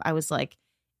hung up. I was like,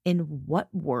 in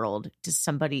what world does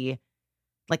somebody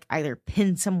like either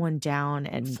pin someone down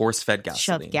and force-fed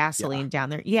gasoline, shove gasoline down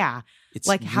there? Yeah. It's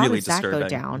like, how really does that disturbing. go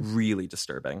down? Really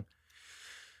disturbing.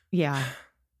 Yeah.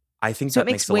 I think So that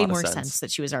it makes a way lot of more sense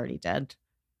that she was already dead.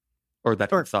 Or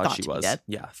that he Or thought thought she to be was. dead.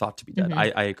 Yeah, thought to be dead.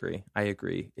 Mhm. I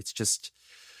agree. It's just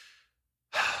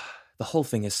the whole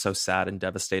thing is so sad and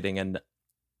devastating, and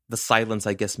the silence,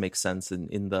 I guess, makes sense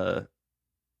in the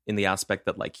aspect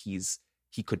that like he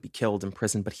could be killed in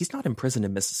prison, but he's not in prison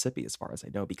in Mississippi, as far as I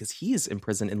know, because he is in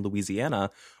prison in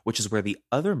Louisiana, which is where the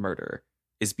other murder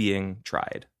is being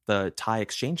tried. The Thai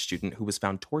exchange student who was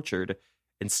found tortured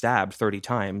and stabbed 30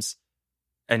 times,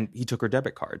 and he took her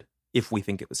debit card, if we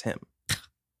think it was him.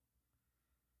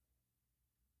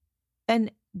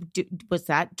 And was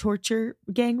that torture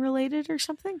gang related or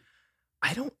something?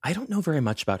 I don't know very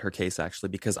much about her case, actually,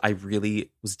 because I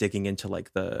really was digging into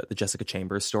like the Jessica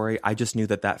Chambers story. I just knew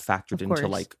that factored into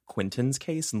like Quentin's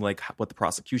case and like what the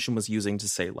prosecution was using to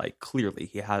say like clearly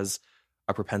he has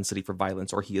a propensity for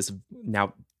violence, or he is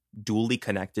now duly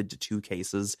connected to 2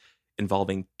 cases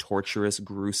involving torturous,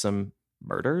 gruesome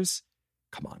murders.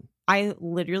 Come on. I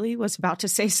literally was about to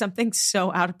say something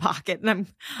so out of pocket, and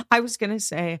I was going to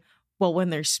say, well,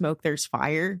 when there's smoke, there's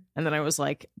fire. And then I was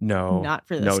like, no, not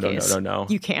for this case. No.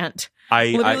 You can't.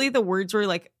 The words were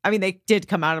like, I mean, they did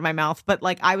come out of my mouth, but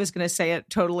like I was going to say it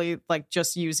totally like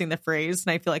just using the phrase.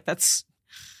 And I feel like that's.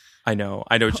 I know.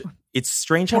 It's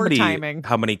strange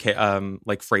how many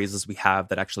like phrases we have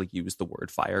that actually use the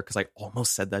word fire. Because I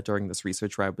almost said that during this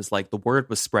research where I was like, the word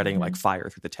was spreading like fire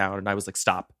through the town. And I was like,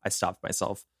 stop. I stopped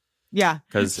myself. Yeah.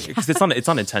 Because it's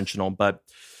unintentional, but.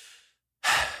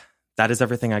 That is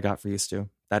everything I got for you, Stu.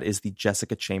 That is the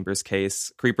Jessica Chambers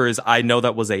case. Creepers, I know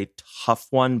that was a tough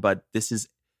one, but this is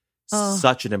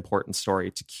such an important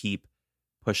story to keep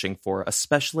pushing for,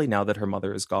 especially now that her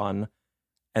mother is gone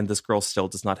and this girl still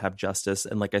does not have justice.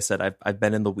 And like I said, I've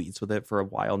been in the weeds with it for a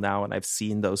while now, and I've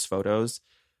seen those photos.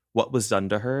 What was done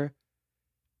to her,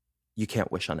 you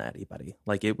can't wish on anybody.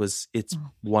 Like it's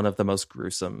one of the most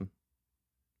gruesome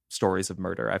stories of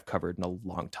murder I've covered in a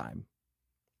long time.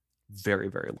 Very,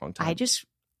 very long time.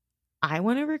 I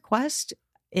want to request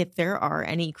if there are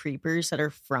any creepers that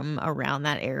are from around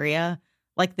that area.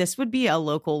 Like this would be a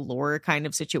local lore kind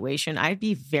of situation. I'd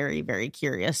be very, very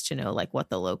curious to know like what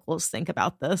the locals think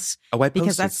about this. Oh, I posted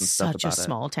because that's some stuff such a about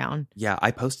small town. Yeah,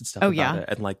 I posted stuff about it,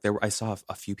 and like I saw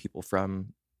a few people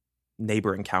from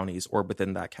neighboring counties or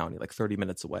within that county, like 30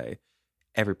 minutes away.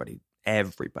 Everybody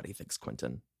thinks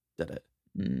Quentin did it.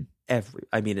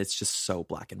 I mean, it's just so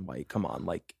black and white. Come on,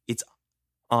 like it's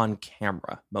on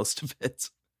camera, most of it.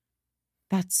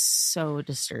 That's so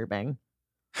disturbing.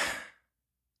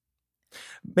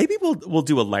 Maybe we'll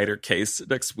do a lighter case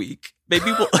next week. Maybe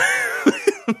we'll.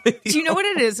 Do you know what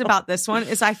it is about this one?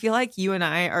 Is I feel like you and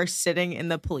I are sitting in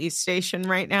the police station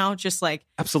right now, just like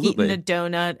absolutely eating a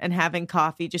donut and having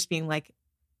coffee, just being like,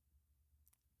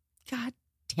 God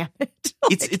damn it.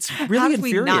 Like, it's really how did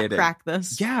infuriating. We not crack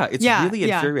this? Yeah, it's really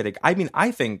infuriating. I mean,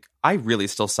 I think I really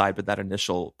still side with that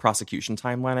initial prosecution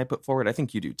timeline I put forward. I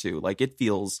think you do too. Like it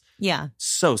feels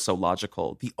so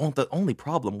logical. The only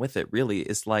problem with it really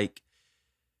is like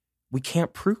we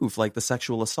can't prove like the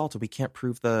sexual assault, and we can't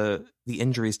prove the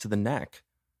injuries to the neck.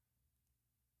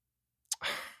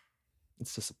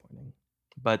 It's disappointing.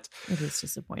 But it is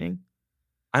disappointing.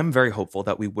 I'm very hopeful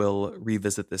that we will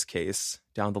revisit this case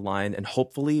down the line, and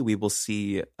hopefully we will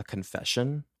see a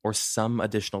confession or some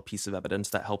additional piece of evidence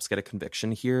that helps get a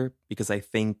conviction here, because I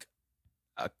think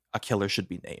a killer should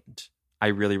be named. I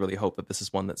really, really hope that this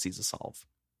is one that sees a solve.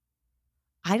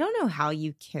 I don't know how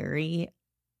you carry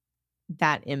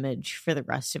that image for the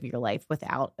rest of your life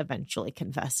without eventually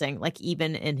confessing, like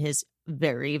even in his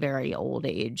very, very old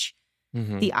age.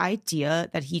 Mm-hmm. The idea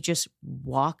that he just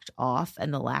walked off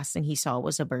and the last thing he saw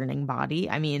was a burning body.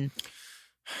 I mean,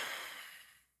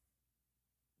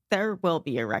 there will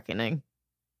be a reckoning.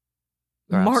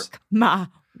 Perhaps. Mark my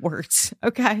words.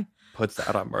 Okay. Put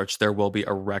that on merch. There will be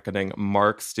a reckoning.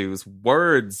 Mark Stu's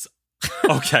words.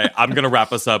 Okay. I'm going to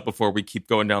wrap us up before we keep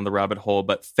going down the rabbit hole.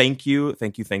 But thank you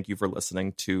for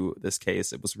listening to this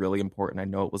case. It was really important. I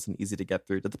know it wasn't easy to get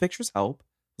through. Did the pictures help?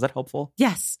 Was that helpful?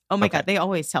 Yes. Oh my God. They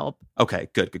always help. Okay.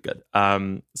 Good.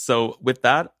 So with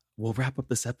that, we'll wrap up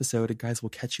this episode. And guys, we'll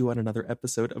catch you on another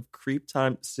episode of Creep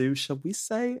Time. Sue, shall we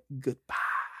say goodbye?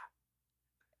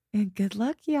 And good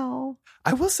luck, y'all.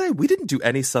 I will say we didn't do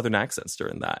any Southern accents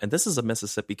during that. And this is a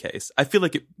Mississippi case. I feel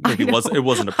like it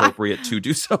wasn't appropriate to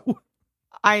do so.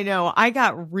 I know. I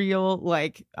got real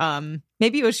like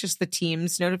Maybe it was just the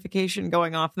Teams notification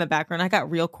going off in the background. I got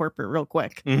real corporate real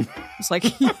quick. It's like...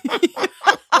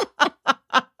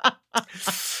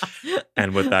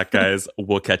 And with that, guys,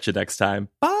 we'll catch you next time.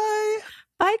 Bye.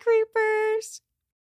 Bye, creepers.